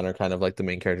and the son are kind of like the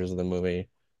main characters of the movie.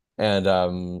 And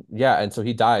yeah, and so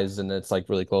he dies and it's like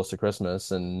really close to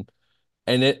Christmas and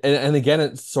again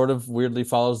it sort of weirdly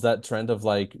follows that trend of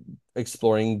like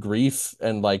exploring grief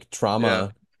and like Yeah.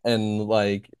 trauma and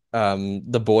like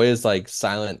the boy is like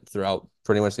silent throughout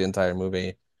pretty much the entire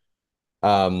movie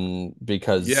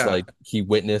because Yeah. like he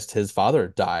witnessed his father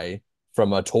die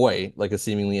from a toy, like a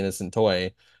seemingly innocent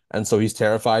toy. And so he's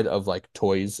terrified of like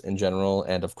toys in general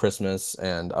and of Christmas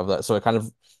and of that. So it kind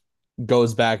of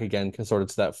goes back again sort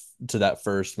of to that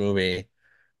first movie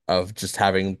of just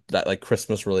having that like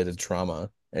Christmas related trauma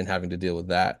and having to deal with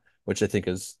that, which I think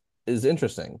is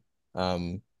interesting.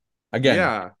 Um again,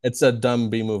 Yeah. it's a dumb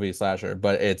B movie slasher,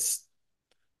 but it's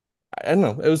I don't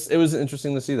know. It was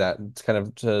interesting to see that. It's kind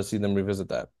of to see them revisit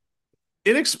that.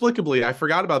 Inexplicably, I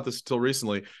forgot about this until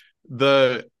recently.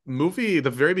 The movie, the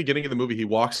very beginning of the movie, he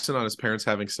walks in on his parents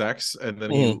having sex and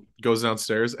then he Mhm. goes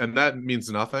downstairs, and that means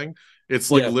nothing. It's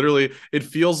like Yeah, literally, it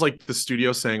feels like the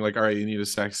studio saying, like, all right, you need a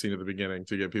sex scene at the beginning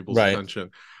to get people's right, attention.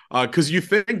 Because you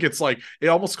think it's like it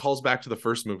almost calls back to the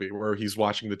first movie where he's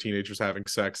watching the teenagers having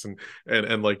sex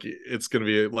and like it's gonna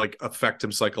be like affect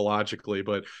him psychologically,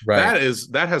 but right.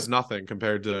 that has nothing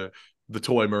compared to the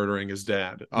toy murdering his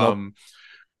dad. Nope.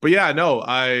 But yeah, no,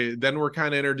 I then we're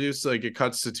kind of introduced, like it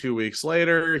cuts to 2 weeks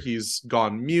later, he's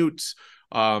gone mute.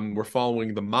 We're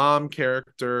following the mom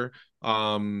character.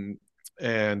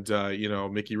 And you know,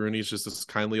 Mickey Rooney's just this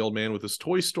kindly old man with his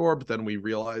toy store, but then we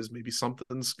realize maybe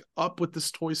something's up with this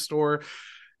toy store.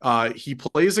 He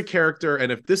plays a character,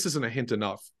 and if this isn't a hint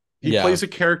enough, he Yeah. plays a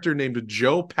character named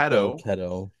Joe Joe Petto,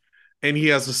 Keto. and he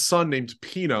has a son named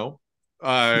Pino.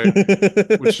 Uh,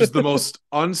 which is the most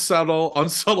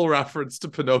unsubtle reference to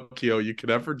Pinocchio you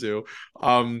could ever do.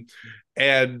 Um,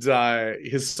 and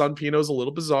his son Pino's a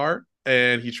little bizarre,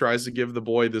 and he tries to give the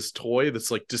boy this toy that's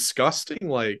like disgusting,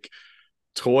 like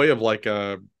toy of like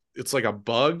a it's like a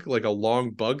bug, like a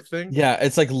long bug thing. Yeah,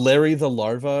 it's like Larry the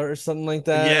Larva or something like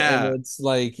that, and Yeah, it's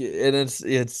like and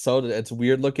it's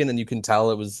weird looking, and you can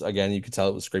tell it was again you could tell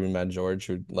it was Screaming Mad George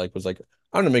who like was like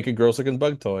I'm gonna make a gross looking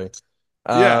bug toy.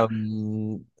 yeah,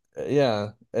 Um, yeah,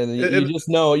 and you and just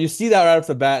know you see that right off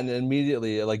the bat, and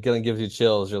immediately it like gonna gives you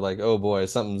chills. You're like, oh boy,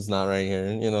 something's not right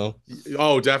here, you know?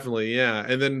 oh, definitely, yeah.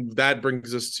 And then that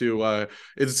brings us to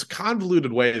it's a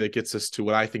convoluted way that gets us to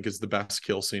what I think is the best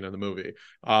kill scene in the movie.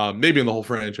 Maybe in the whole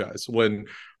franchise when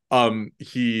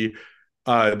he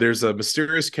there's a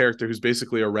mysterious character who's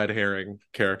basically a red herring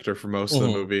character for most of the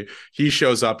Hmm. movie. He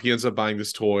shows up, he ends up buying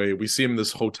this toy. We see him in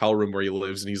this hotel room where he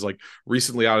lives, and he's like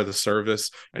recently out of the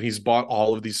service, and he's bought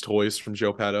all of these toys from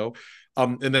Joe Petto.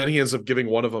 And then he ends up giving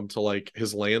one of them to like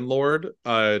his landlord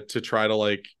to try to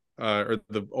like or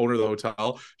the owner of the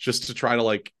hotel, just to try to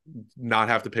like not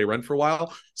have to pay rent for a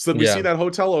while. So then we see Yeah. that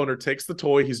hotel owner takes the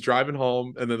toy, he's driving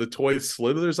home, and then the toy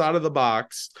slithers out of the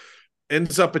box,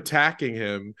 ends up attacking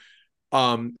him,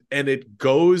 and it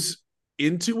goes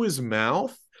into his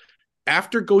mouth.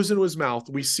 After it goes into his mouth,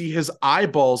 we see his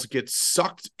eyeballs get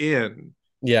sucked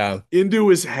Yeah. into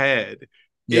his head.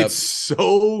 It's Yep.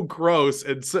 so gross,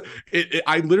 and so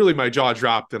I literally, my jaw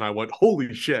dropped and I went,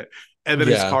 holy shit. And then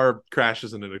his Yeah. car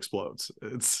crashes and it explodes.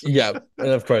 It's Yeah, and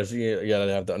of course you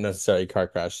gotta have the unnecessary car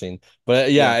crash scene.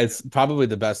 But yeah. yeah, it's probably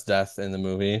the best death in the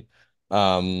movie.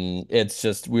 It's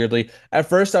just weirdly. At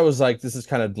first, I was like, this is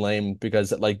kind of lame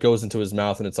because it like goes into his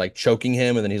mouth and it's like choking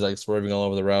him, and then he's like swerving all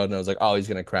over the road, and I was like, oh, he's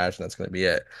gonna crash, and that's gonna be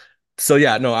it. So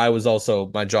yeah, no, I was also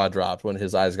my jaw dropped when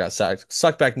his eyes got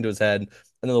sucked back into his head, and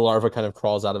then the larva kind of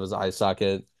crawls out of his eye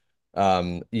socket.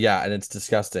 Yeah, and it's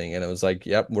disgusting. And it was like,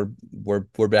 yep,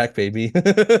 we're back, baby. We're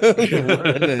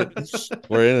in it.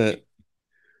 We're in it.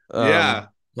 Yeah.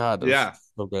 God, it was Yeah.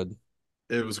 so good.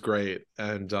 It was great.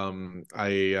 And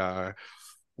I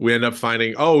we end up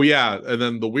finding, oh yeah, and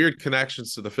then the weird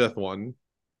connections to the fifth one.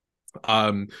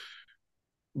 Um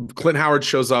Clint Howard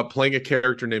shows up playing a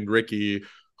character named Ricky,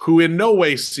 who in no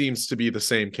way seems to be the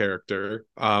same character.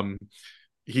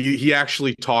 He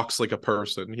actually talks like a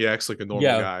person. He acts like a normal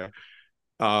Yeah.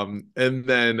 guy. And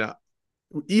then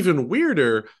even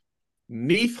weirder,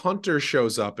 Neith Hunter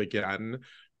shows up again,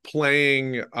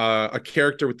 playing a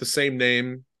character with the same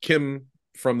name, Kim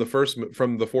from the fourth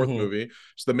Hmm. movie.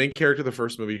 So the main character of the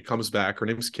first movie comes back. Her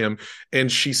name's Kim,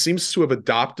 and she seems to have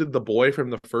adopted the boy from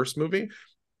the first movie,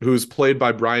 who's played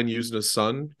by Brian Usna's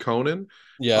son, Conan.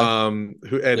 Yeah.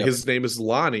 Who and Yep. his name is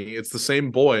Lonnie. It's the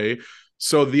same boy.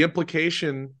 So the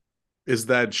implication is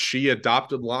that she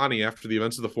adopted Lonnie after the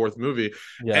events of the fourth movie.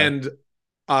 Yeah. And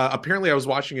apparently, I was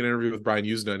watching an interview with Brian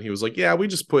Usna, and he was like, "Yeah, we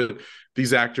just put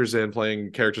these actors in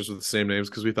playing characters with the same names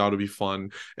because we thought it'd be fun,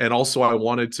 and also I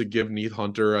wanted to give Neith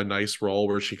Hunter a nice role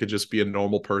where she could just be a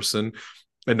normal person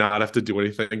and not have to do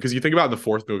anything." Because you think about in the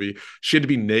fourth movie, she had to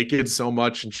be naked so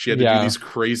much, and she had to do Yeah. these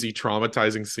crazy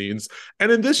traumatizing scenes,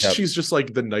 and in this, Yep. she's just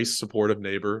like the nice, supportive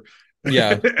neighbor,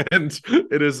 Yeah. and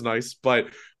it is nice, but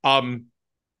um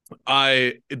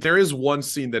I there is one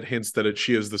scene that hints that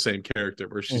she is the same character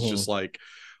where she's Hmm. just like,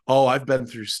 "Oh, I've been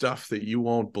through stuff that you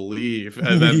won't believe,"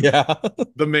 and then Yeah.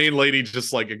 the main lady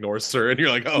just like ignores her, and you're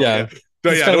like, "Oh yeah, Yeah. no, Just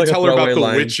yeah, kind of don't like a tell her throwaway about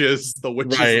line. the witches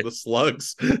and Right. the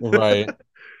slugs." Right.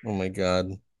 Oh my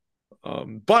God.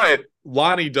 But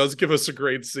Lonnie does give us a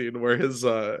great scene where his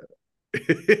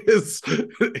his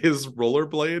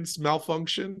rollerblades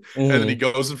malfunction, and then he Hmm.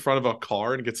 goes in front of a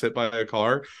car and gets hit by a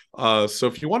car. So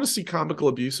if you want to see comical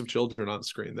abuse of children on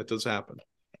screen, that does happen.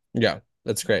 Yeah.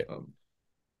 That's great. Um,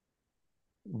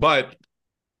 but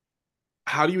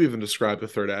how do you even describe the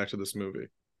third act of this movie?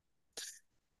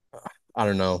 I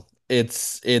don't know.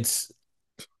 It's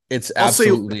I'll say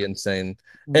absolutely insane.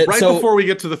 right So before we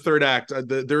get to the third act,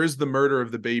 there is the murder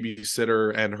of the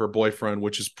babysitter and her boyfriend,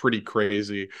 which is pretty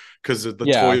crazy because the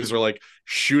yeah, toys are like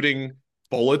shooting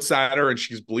bullets at her and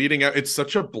she's bleeding out. It's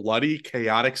such a bloody,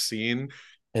 chaotic scene.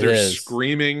 it They're is.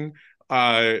 screaming.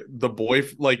 The boy,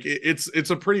 like it's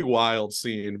a pretty wild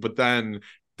scene, but then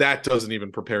that doesn't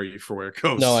even prepare you for where it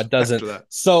No, goes it doesn't. after that.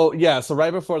 So yeah, so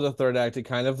right before the third act, it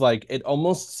kind of like it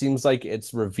almost seems like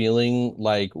it's revealing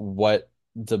like what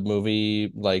the movie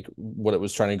like what it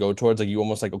was trying to go towards. Like you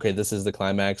almost like, okay, this is the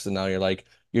climax, and now you're like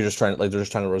you're just trying to like they're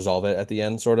just trying to resolve it at the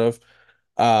end, sort of.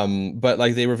 But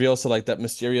like they reveal so like that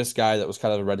mysterious guy that was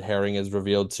kind of a red herring is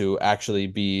revealed to actually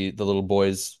be the little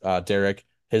boy's Derek,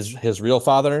 his real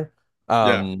father.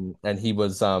 Yeah, And he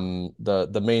was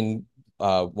the main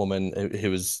woman he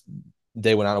was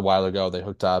they went out a while ago, they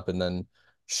hooked up, and then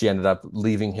she ended up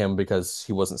leaving him because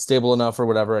he wasn't stable enough or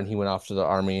whatever, and he went off to the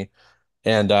army.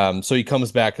 And so he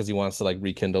comes back because he wants to like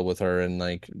rekindle with her and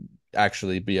like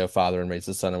actually be a father and raise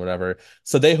his son or whatever.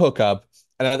 So they hook up.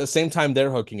 And at the same time they're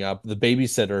hooking up, the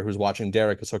babysitter who's watching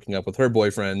Derek is hooking up with her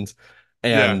boyfriend.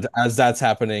 yeah. And as that's There's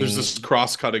happening, this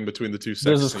cross cutting between the two there's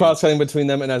sex this cross scenes. cutting between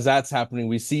them. And as that's happening,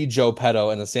 we see Joe Petto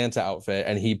in a Santa outfit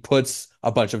and he puts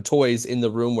a bunch of toys in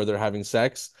the room where they're having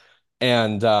sex.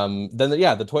 And then,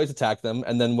 yeah, the toys attack them.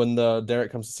 And then when the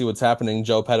Derek comes to see what's happening,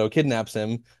 Joe Petto kidnaps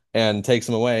him and takes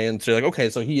him away. And so you're like, okay,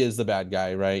 so he is the bad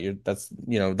guy, right? That's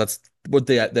what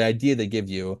the idea they give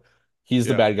you. He's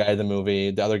the Yeah. bad guy of the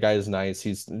movie. The other guy is nice.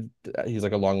 He's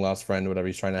like a long lost friend, whatever.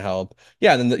 He's trying to help.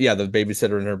 Yeah, and then the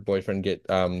babysitter and her boyfriend get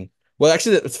well,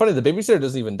 actually, it's funny. The babysitter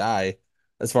doesn't even die,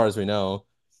 as far as we know.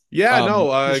 Yeah, no,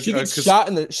 because She gets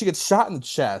shot in the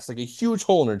chest, like a huge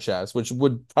hole in her chest, which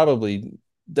would probably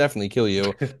definitely kill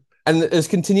you. and is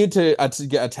continued to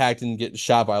get attacked and get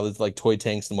shot by all these like toy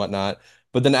tanks and whatnot.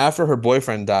 But then after her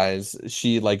boyfriend dies,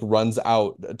 she like runs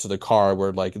out to the car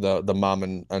where like the mom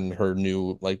and her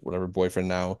new like whatever boyfriend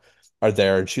now are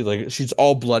there, and she's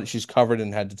all blood, she's covered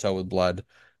in head to toe with blood,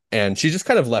 and she just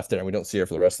kind of left there, and we don't see her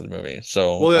for the rest of the movie.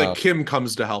 So, Well, like Kim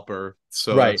comes to help her,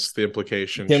 so right, that's the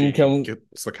implication. Kim She come,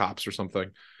 gets the cops or something.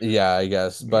 yeah, I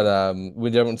guess, but Yeah. we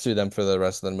don't see them for the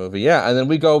rest of the movie. Yeah, and then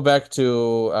we go back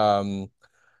to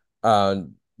uh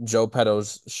Joe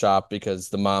Petto's shop because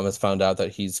the mom has found out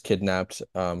that he's kidnapped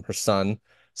her son.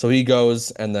 So he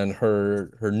goes, and then her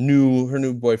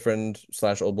new boyfriend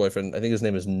slash old boyfriend, I think his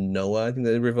name is Noah. I think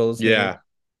they reveal his name. Yeah.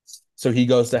 So he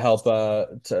goes to help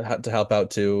to help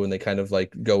out too, and they kind of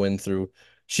like go in through.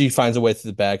 She finds a way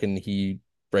through the back, and he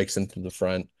breaks in through the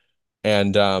front.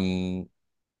 And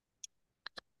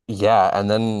yeah, and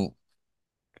then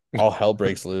all hell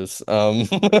breaks loose.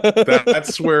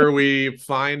 That's where we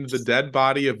find the dead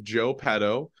body of Joe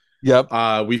Petto. Yep.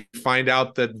 We find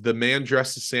out that the man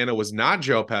dressed as Santa was not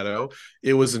Joe Petto.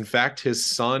 It was, in fact, his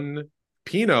son,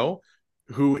 Pino,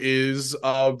 who is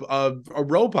a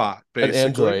robot, An basically,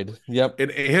 android. Yep.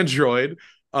 an android.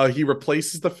 He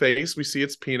replaces the face. We see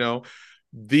it's Pino.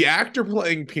 The actor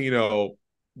playing Pino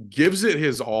gives it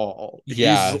his all. He's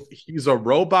Yeah. he's a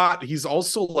robot. He's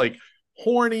also like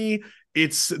horny.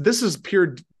 This is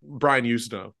pure Brian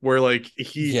Usna, where like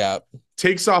he Yeah.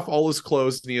 takes off all his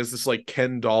clothes and he has this like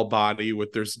Ken doll body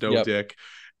with there's no Yep. dick,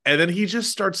 and then he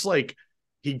just starts like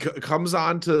comes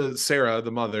on to Sarah,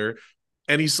 the mother,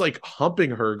 and he's like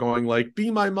humping her, going like,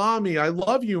 "Be my mommy, I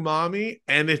love you, mommy,"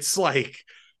 and it's like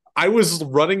I was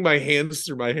running my hands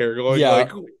through my hair, going Yeah.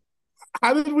 like,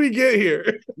 "How did we get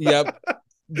here?" Yep.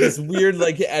 This weird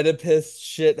like Oedipus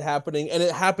shit happening, and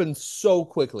it happens so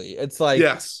quickly. It's like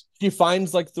Yes, she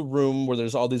finds like the room where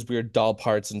there's all these weird doll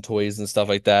parts and toys and stuff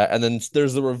like that, and then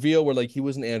there's the reveal where like he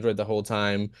was an android the whole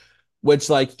time, which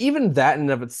like even that in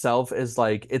and of itself is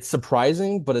like it's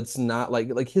surprising, but it's not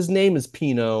like his name is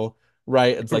Pino,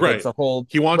 right? It's like it's right. a whole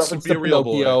He wants to reference be to a real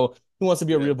boy. Pinocchio. Who wants to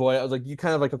be a Yeah. real boy? I was like, you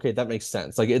kind of like, okay, that makes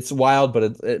sense. Like it's wild, but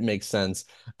it makes sense.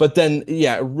 But then,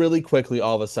 yeah, really quickly,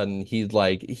 all of a sudden, he's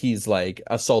like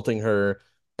assaulting her,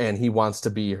 and he wants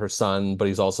to be her son, but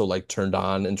he's also like turned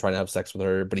on and trying to have sex with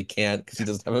her, but he can't because he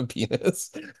doesn't have a penis.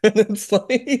 And it's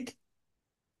like,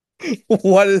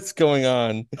 what is going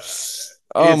on?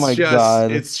 Oh it's my just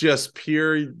God. it's just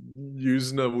pure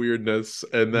Yuzna weirdness,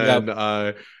 and then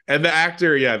Yep. and the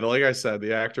actor, yeah, like I said,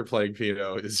 the actor playing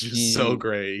Pino is just so He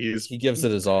great. he gives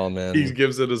it his all, He man.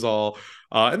 gives it his all.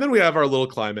 And then we have our little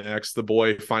climax. The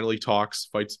boy finally talks,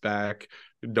 fights back.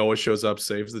 Noah shows up,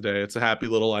 saves the day. It's a happy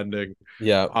little ending.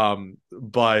 Yeah.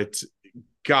 But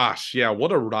gosh, yeah,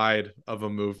 what a ride of a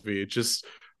movie. Just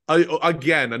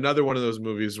again, another one of those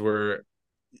movies where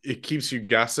it keeps you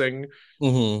guessing.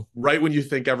 Hmm. Right when you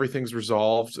think everything's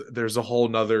resolved, there's a whole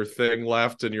nother thing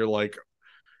left, and you're like,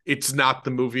 it's not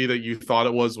the movie that you thought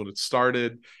it was when it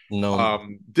started. No.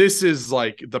 This is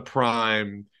like the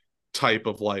prime type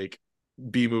of like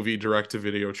B movie direct to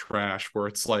video trash where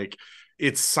it's like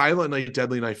it's Silent Night,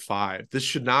 Deadly Night 5. This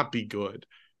should not be good.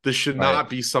 This should Right. not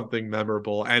be something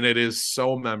memorable, and it is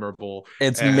so memorable.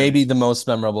 It's And maybe the most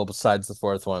memorable besides the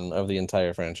fourth one of the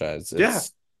entire franchise. yeah,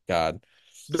 It's God.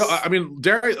 no, I mean,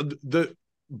 the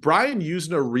Brian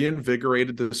Usna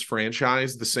reinvigorated this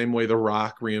franchise the same way The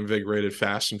Rock reinvigorated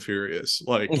Fast and Furious.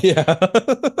 Like, Yeah.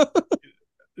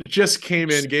 just came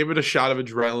in, gave it a shot of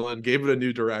adrenaline, gave it a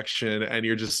new direction, and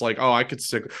you're just like, oh, I could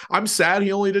stick. I'm sad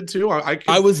he only did two. I I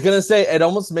could, was gonna say it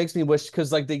almost makes me wish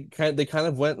because like they kind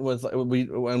of went with we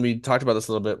when we talked about this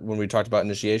a little bit when we talked about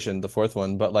Initiation, the fourth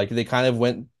one, but like they kind of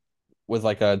went with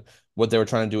like a what they were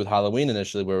trying to do with Halloween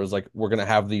initially, where it was like we're gonna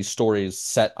have these stories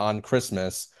set on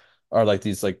Christmas, or like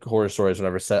these like horror stories,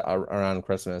 whatever, set around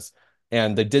Christmas.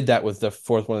 And they did that with the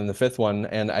fourth one and the fifth one,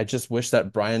 and I just wish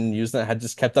that Brian Usna had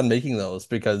just kept on making those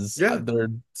because yeah, they're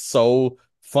so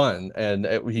fun, and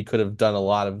he could have done a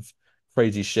lot of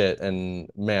crazy shit, and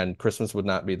man, Christmas would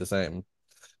not be the same.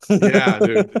 yeah,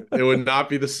 dude, it would not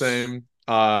be the same.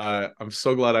 I'm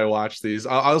so glad I watched these.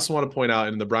 I also want to point out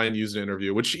in the Brian Usna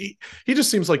interview, which he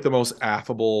just seems like the most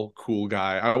affable, cool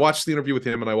guy. I watched the interview with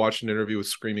him, and I watched an interview with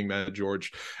Screaming Mad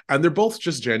George, and they're both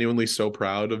just genuinely so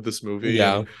proud of this movie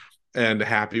Yeah. and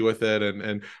happy with it.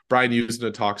 And Brian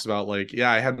Usna talks about like, yeah,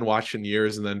 I hadn't watched in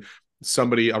years, and then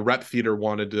a rep theater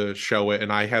wanted to show it, and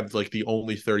I had like the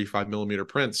only 35 millimeter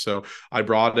print, so I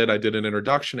brought it. I did an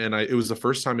introduction, and it was the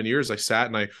first time in years I sat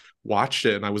and I watched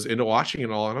it, and I was into watching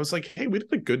it all, and I was like, hey, we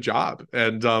did a good job.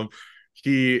 And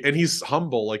he's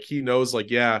humble, like he knows, like,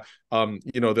 yeah,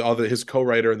 the other his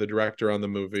co-writer and the director on the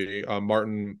movie,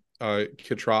 Martin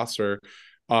Kitrosser,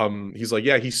 He's like,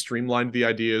 yeah, he streamlined the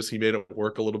ideas, he made it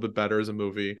work a little bit better as a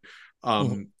movie.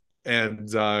 Mhm.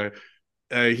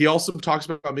 And he also talks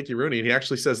about Mickey Rooney, and he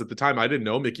actually says at the time, I didn't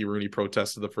know Mickey Rooney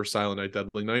protested the first Silent Night,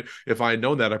 Deadly Night. If I had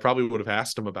known that, I probably would have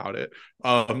asked him about it.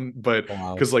 But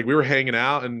Wow. because like we were hanging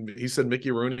out, and he said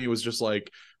Mickey Rooney was just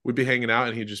like, we'd be hanging out,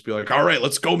 and he'd just be like, "All right,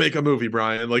 let's go make a movie,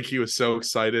 Brian." Like he was so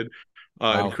excited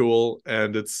and Wow. cool,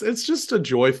 and it's just a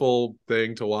joyful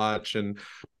thing to watch. And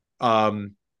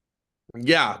um,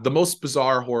 yeah, the most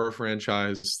bizarre horror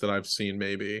franchise that I've seen,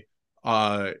 maybe,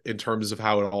 in terms of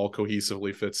how it all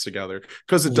cohesively fits together,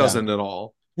 because it Yeah. doesn't at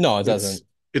all. No, it it's doesn't.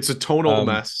 it's a tonal Um,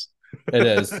 mess. it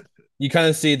is. You kind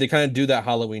of see they kind of do that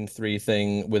Halloween 3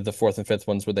 thing with the fourth and fifth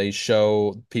ones where they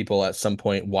show people at some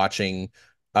point watching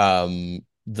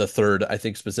the third, I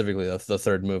think specifically the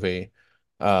third movie.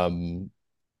 Um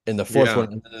in the fourth Yeah,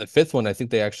 one and then the fifth one, I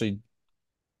think they actually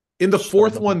in the show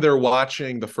fourth them. one they're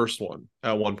watching the first one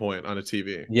at one point on a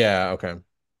TV, Yeah, okay.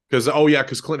 because oh yeah,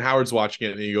 because Clint Howard's watching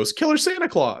it and he goes, "Killer Santa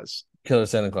Claus." Killer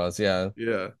Santa Claus, yeah.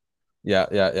 Yeah. Yeah,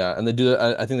 yeah, yeah. And they do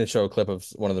I think they show a clip of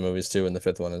one of the movies too in the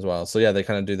fifth one as well. So yeah, they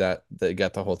kind of do that. They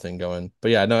get the whole thing going.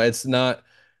 But yeah, no, it's not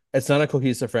a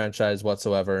cohesive franchise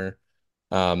whatsoever.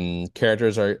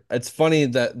 Characters are it's funny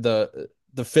that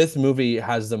the fifth movie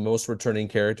has the most returning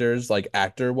characters, like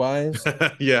actor wise.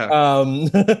 Yeah,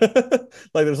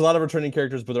 Like there's a lot of returning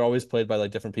characters, but they're always played by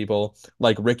like different people.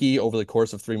 Like Ricky over the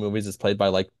course of three movies is played by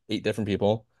like eight different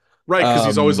people. right, because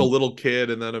he's always a Um, little kid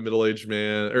and then a middle-aged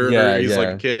man, or yeah, he's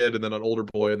like a yeah, kid and then an older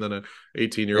boy and then a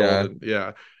 18-year-old, yeah, and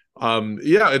yeah.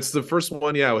 Yeah, it's the first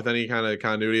one, yeah, with any kind of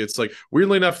continuity. It's like,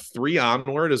 weirdly enough, three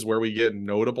onward is where we get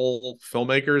notable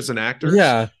filmmakers and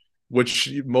actors, yeah,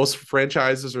 which most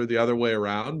franchises are the other way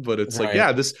around. But it's like, right.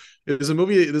 yeah, this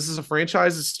is a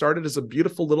franchise that started as a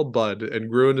beautiful little bud and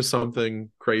grew into something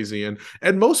crazy. And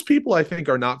most people, I think,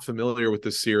 are not familiar with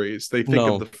this series. They think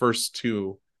of the No, first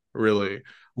two, really.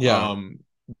 yeah. um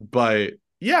but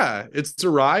yeah, it's a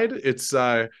ride. It's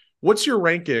what's your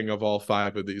ranking of all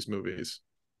five of these movies?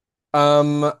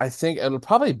 I think it'll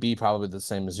probably be probably the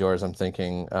same as yours. I'm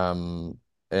thinking.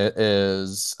 It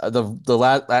is the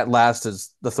last at last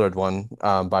is the third one,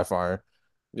 by far.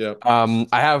 Yeah,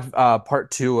 I have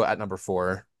part two at number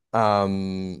four.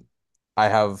 Um, I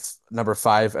have number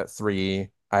five at three.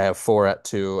 I have four at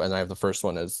two, and I have the first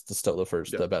one as still the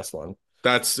first, yeah, the best one.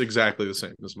 that's exactly the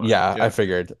same as mine. Yeah, I Yeah,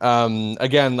 figured.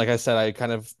 Again, like I said, I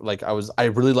kind of like I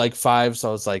really like five, so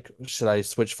I was like, should I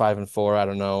switch five and four? I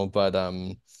don't know, but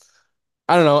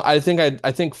I don't know. I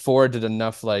think four did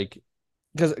enough like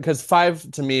because five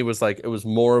to me was like it was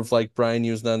more of like Brian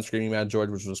using on Screaming Mad George,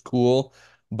 which was cool.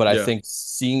 But I yeah, think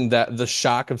seeing that the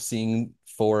shock of seeing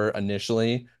four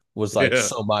initially was like yeah,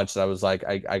 so much that I was like,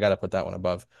 I gotta put that one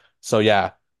above. So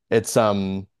yeah, it's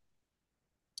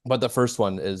but the first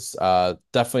one is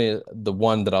definitely the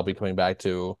one that I'll be coming back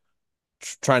to,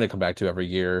 trying to come back to every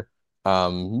year.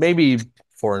 Maybe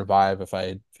four and five if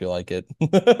I feel like it.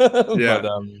 But yeah.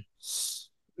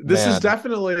 This is man,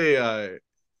 definitely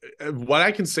what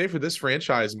I can say for this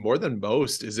franchise more than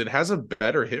most is it has a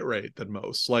better hit rate than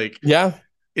most. Like, yeah,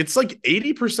 it's like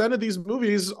 80% of these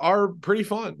movies are pretty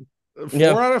fun.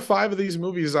 yeah, Four out of five of these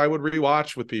movies I would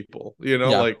rewatch with people,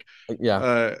 yeah, like, yeah.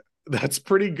 uh, that's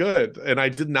pretty good. And I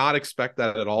did not expect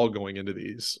that at all going into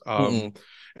these. Mm-mm.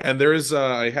 And there's,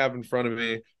 I have in front of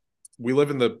me, we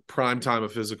live in the prime time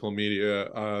of physical media.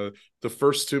 The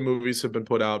first two movies have been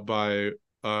put out by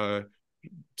uh,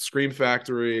 Scream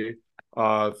Factory.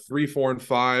 Three, four, and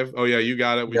five. Oh yeah, you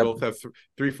got it. We Yep. both have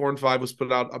three, four, and five was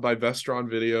put out by Vestron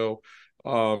Video.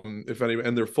 If any,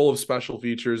 and they're full of special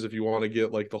features if you want to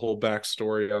get like the whole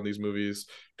backstory on these movies,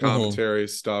 Hmm. commentary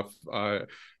stuff.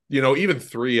 Even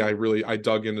three, I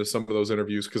dug into some of those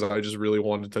interviews because I just really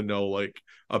wanted to know like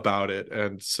about it.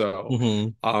 And so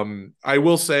Hmm. I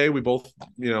will say we both,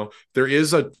 there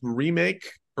is a remake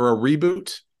or a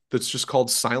reboot that's just called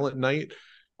Silent Night.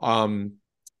 um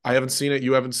I haven't seen it.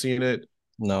 You haven't seen it.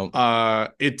 No.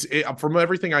 From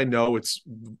everything I know, it's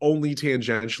only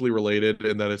tangentially related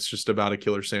in that it's just about a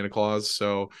killer Santa Claus.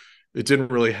 So it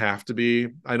didn't really have to be.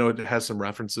 I know it has some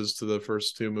references to the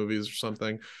first two movies or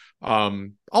something.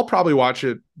 I'll probably watch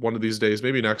it one of these days,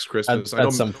 maybe next Christmas. I At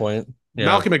know some point. Yeah.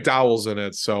 Malcolm McDowell's in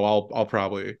it, so I'll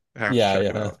probably have to Yeah, check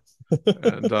it yeah. out.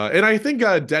 And I think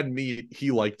Dead Meat,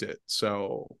 he liked it,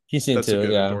 so He's seen that's a too.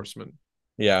 good Yeah. endorsement.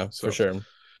 Yeah, for So sure.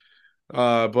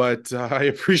 but I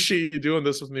appreciate you doing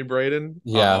this with me, Braden.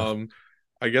 Yeah.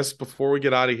 I guess before we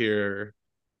get out of here,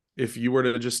 if you were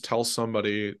to just tell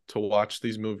somebody to watch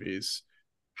these movies,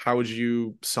 how would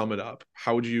you sum it up?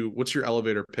 What's your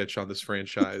elevator pitch on this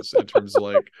franchise in terms of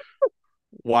like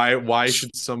Why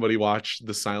should somebody watch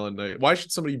the Silent Night? Why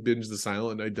should somebody binge the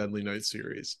Silent Night Deadly Night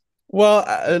series? Well,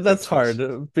 that's hard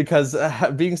Franchise. because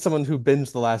being someone who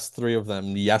binged the last three of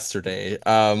them yesterday,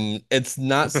 it's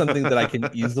not something that I can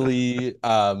easily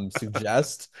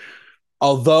suggest.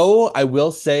 Although I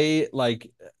will say,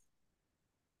 like,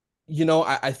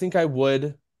 I think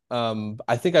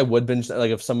I think I would binge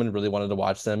like if someone really wanted to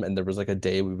watch them and there was like a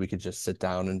day where we could just sit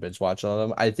down and binge watch all of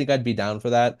them. I think I'd be down for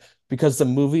that because the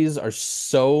movies are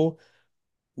so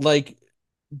like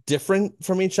different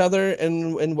from each other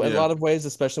in a Yeah. lot of ways,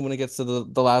 especially when it gets to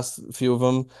the last few of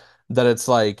them, that it's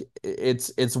like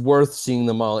it's worth seeing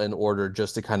them all in order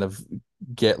just to kind of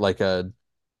get like a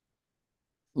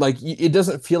it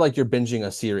doesn't feel like you're binging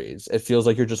a series. It feels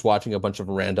like you're just watching a bunch of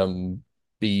random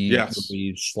B Yes.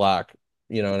 movie schlock.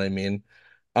 You know what I mean?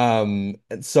 And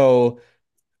so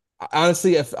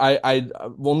honestly, if I'd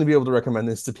only be able to recommend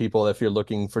this to people if you're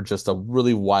looking for just a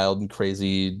really wild and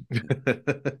crazy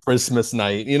Christmas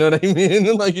night. You know what I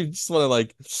mean? Like you just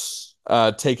want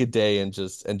to take a day and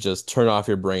just turn off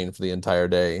your brain for the entire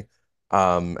day,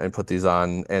 and put these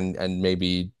on and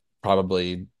maybe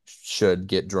probably should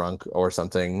get drunk or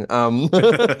something.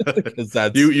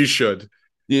 Because You should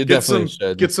you get definitely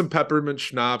some should. peppermint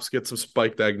schnapps, get some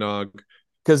spiked eggnog.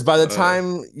 Because by the Uh,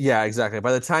 time, yeah, exactly.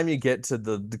 By the time you get to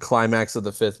the climax of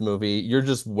the fifth movie, you're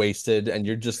just wasted and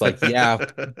you're just like, yeah,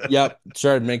 yep,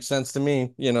 sure, it makes sense to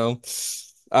me.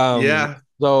 Um, yeah,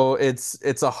 so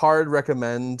it's a hard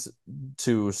recommend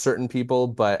to certain people,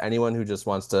 but anyone who just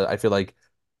wants to, I feel like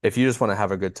if you just want to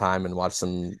have a good time and watch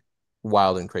some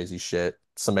wild and crazy shit,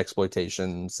 some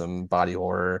exploitation, some body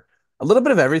horror, a little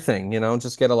bit of everything,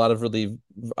 just get a lot of really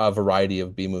variety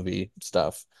of B movie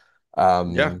stuff.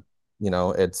 yeah. Um,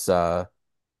 it's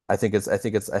I think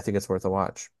it's worth a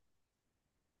watch.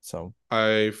 So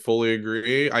I fully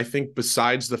agree. I think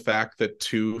besides the fact that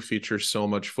two features so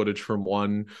much footage from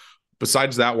one,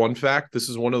 besides that one fact, this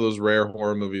is one of those rare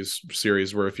horror movies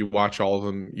series where if you watch all of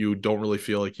them, you don't really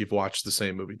feel like you've watched the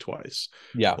same movie twice.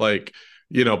 yeah, Like,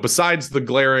 besides the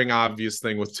glaring obvious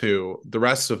thing with two, the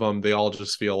rest of them, they all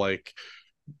just feel like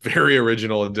very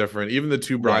original and different. Even the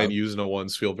two yeah. Brian Usna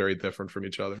ones feel very different from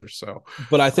each other. So,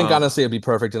 But I think um, honestly it'd be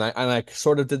perfect, and I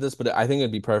sort of did this, but I think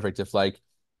it'd be perfect if like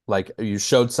you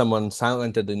showed someone Silent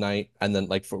Night Deadly Night, and then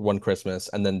like for one Christmas,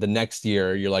 and then the next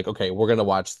year you're like, okay, we're gonna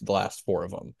watch the last four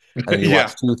of them, and then you yeah,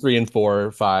 watch two, three, and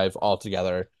four, five all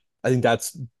together. I think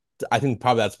that's I think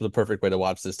probably that's the perfect way to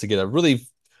watch this to get a really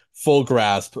full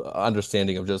grasp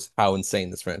understanding of just how insane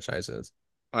this franchise is.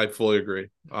 I fully agree.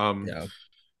 Yeah.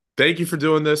 Thank you for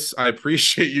doing this. I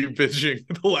appreciate you binging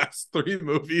the last three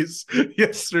movies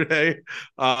yesterday.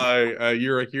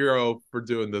 You're a hero for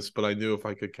doing this, but I knew if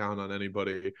I could count on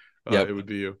anybody, it Yep. would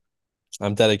be you.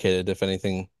 I'm dedicated. If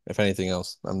anything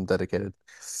else, I'm dedicated.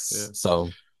 Yeah. So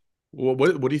Well,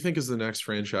 what do you think is the next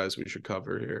franchise we should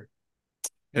cover here,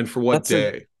 and for what that's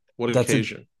a day, what that's a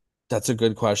occasion? that's a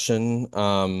good question.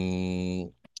 I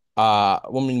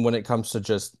mean, when it comes to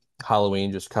just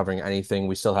Halloween, just covering anything,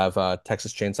 we still have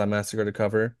Texas Chainsaw Massacre to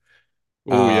cover.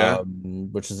 Oh yeah,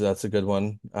 That's a good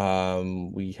one. I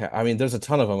mean, there's a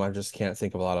ton of them. I just can't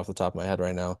think of a lot off the top of my head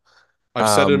right now. I've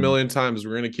said it a Um, million times.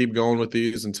 We're gonna keep going with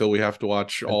these until we have to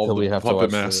watch all of until the we have to Puppet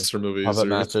watch the Master movies Puppet or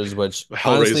Masters, which Hellraiser.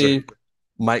 honestly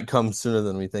might come sooner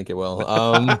than we think it will.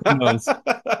 Who knows?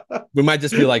 We might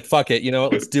just be like, fuck it, you know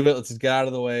what? Let's do it. Let's just get out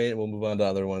of the way and we'll move on to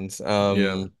other ones.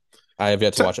 Yeah. I have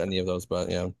yet to Te- watch any of those, but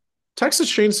yeah.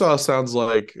 Texas Chainsaw sounds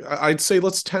like I'd say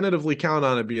let's tentatively count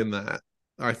on it being that.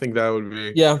 I think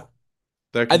Yeah.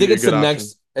 that I could think be a good option.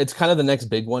 it's kind of the next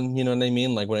big one, you know what I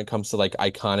mean? Like when it comes to like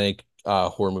iconic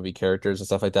horror movie characters and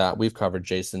stuff like that. We've covered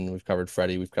Jason, we've covered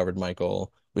Freddy, we've covered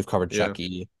Michael, we've covered Yeah.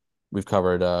 Chucky, we've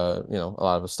covered a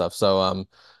lot of stuff. So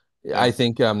Yeah. I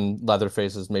think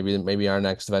Leatherface is maybe our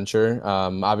next venture.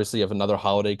 Obviously if another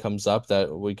holiday comes up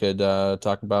that we could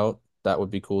talk about, that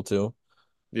would be cool too.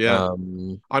 Yeah.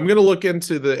 Um I'm gonna look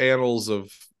into the annals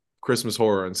of Christmas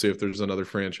horror and see if there's another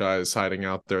franchise hiding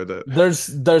out there that there's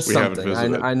we haven't something.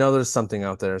 visited. I know there's something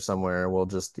out there somewhere. We'll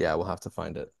have to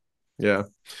find it. Yeah.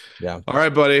 Yeah. All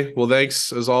right, buddy. Well,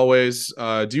 thanks as always.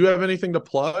 Do you have anything to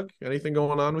plug? Anything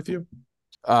going on with you?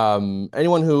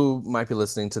 Anyone who might be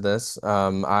listening to this,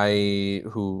 I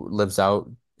who lives out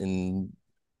in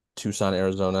Tucson,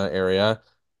 Arizona area.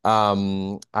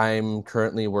 I'm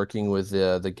currently working with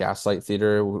the Gaslight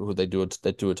Theater, who they do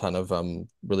a ton of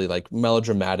really like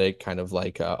melodramatic kind of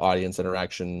like audience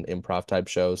interaction improv type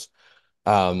shows.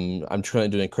 I'm currently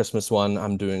doing a Christmas one.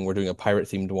 We're doing a pirate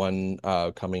themed one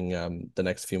coming the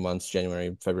next few months,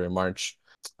 January, February, March.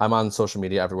 I'm on social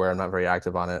media everywhere. I'm not very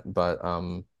active on it, but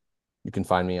you can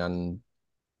find me on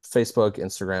Facebook,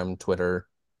 Instagram, Twitter,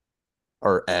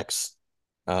 or X,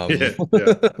 Yeah,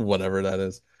 yeah. whatever that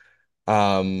is.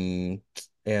 Um,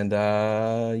 and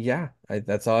yeah,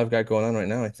 that's all I've got going on right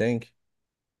now, I think.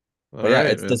 All But yeah,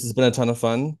 right, it's man. this has been a ton of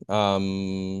fun.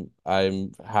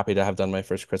 I'm happy to have done my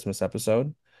first Christmas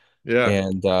episode, Yeah.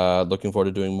 and looking forward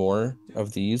to doing more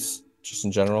of these just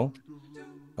in general.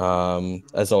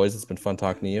 As always, it's been fun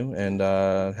talking to you, and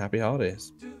happy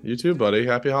holidays. You too, buddy.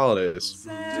 Happy holidays.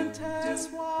 Santa's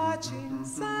watching,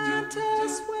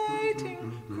 Santa's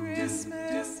waiting.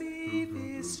 Christmas Eve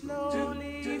is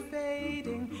slowly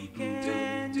fading.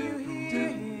 Can you hear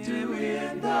him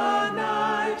in the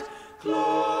night?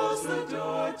 Close the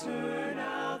door, turn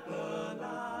out.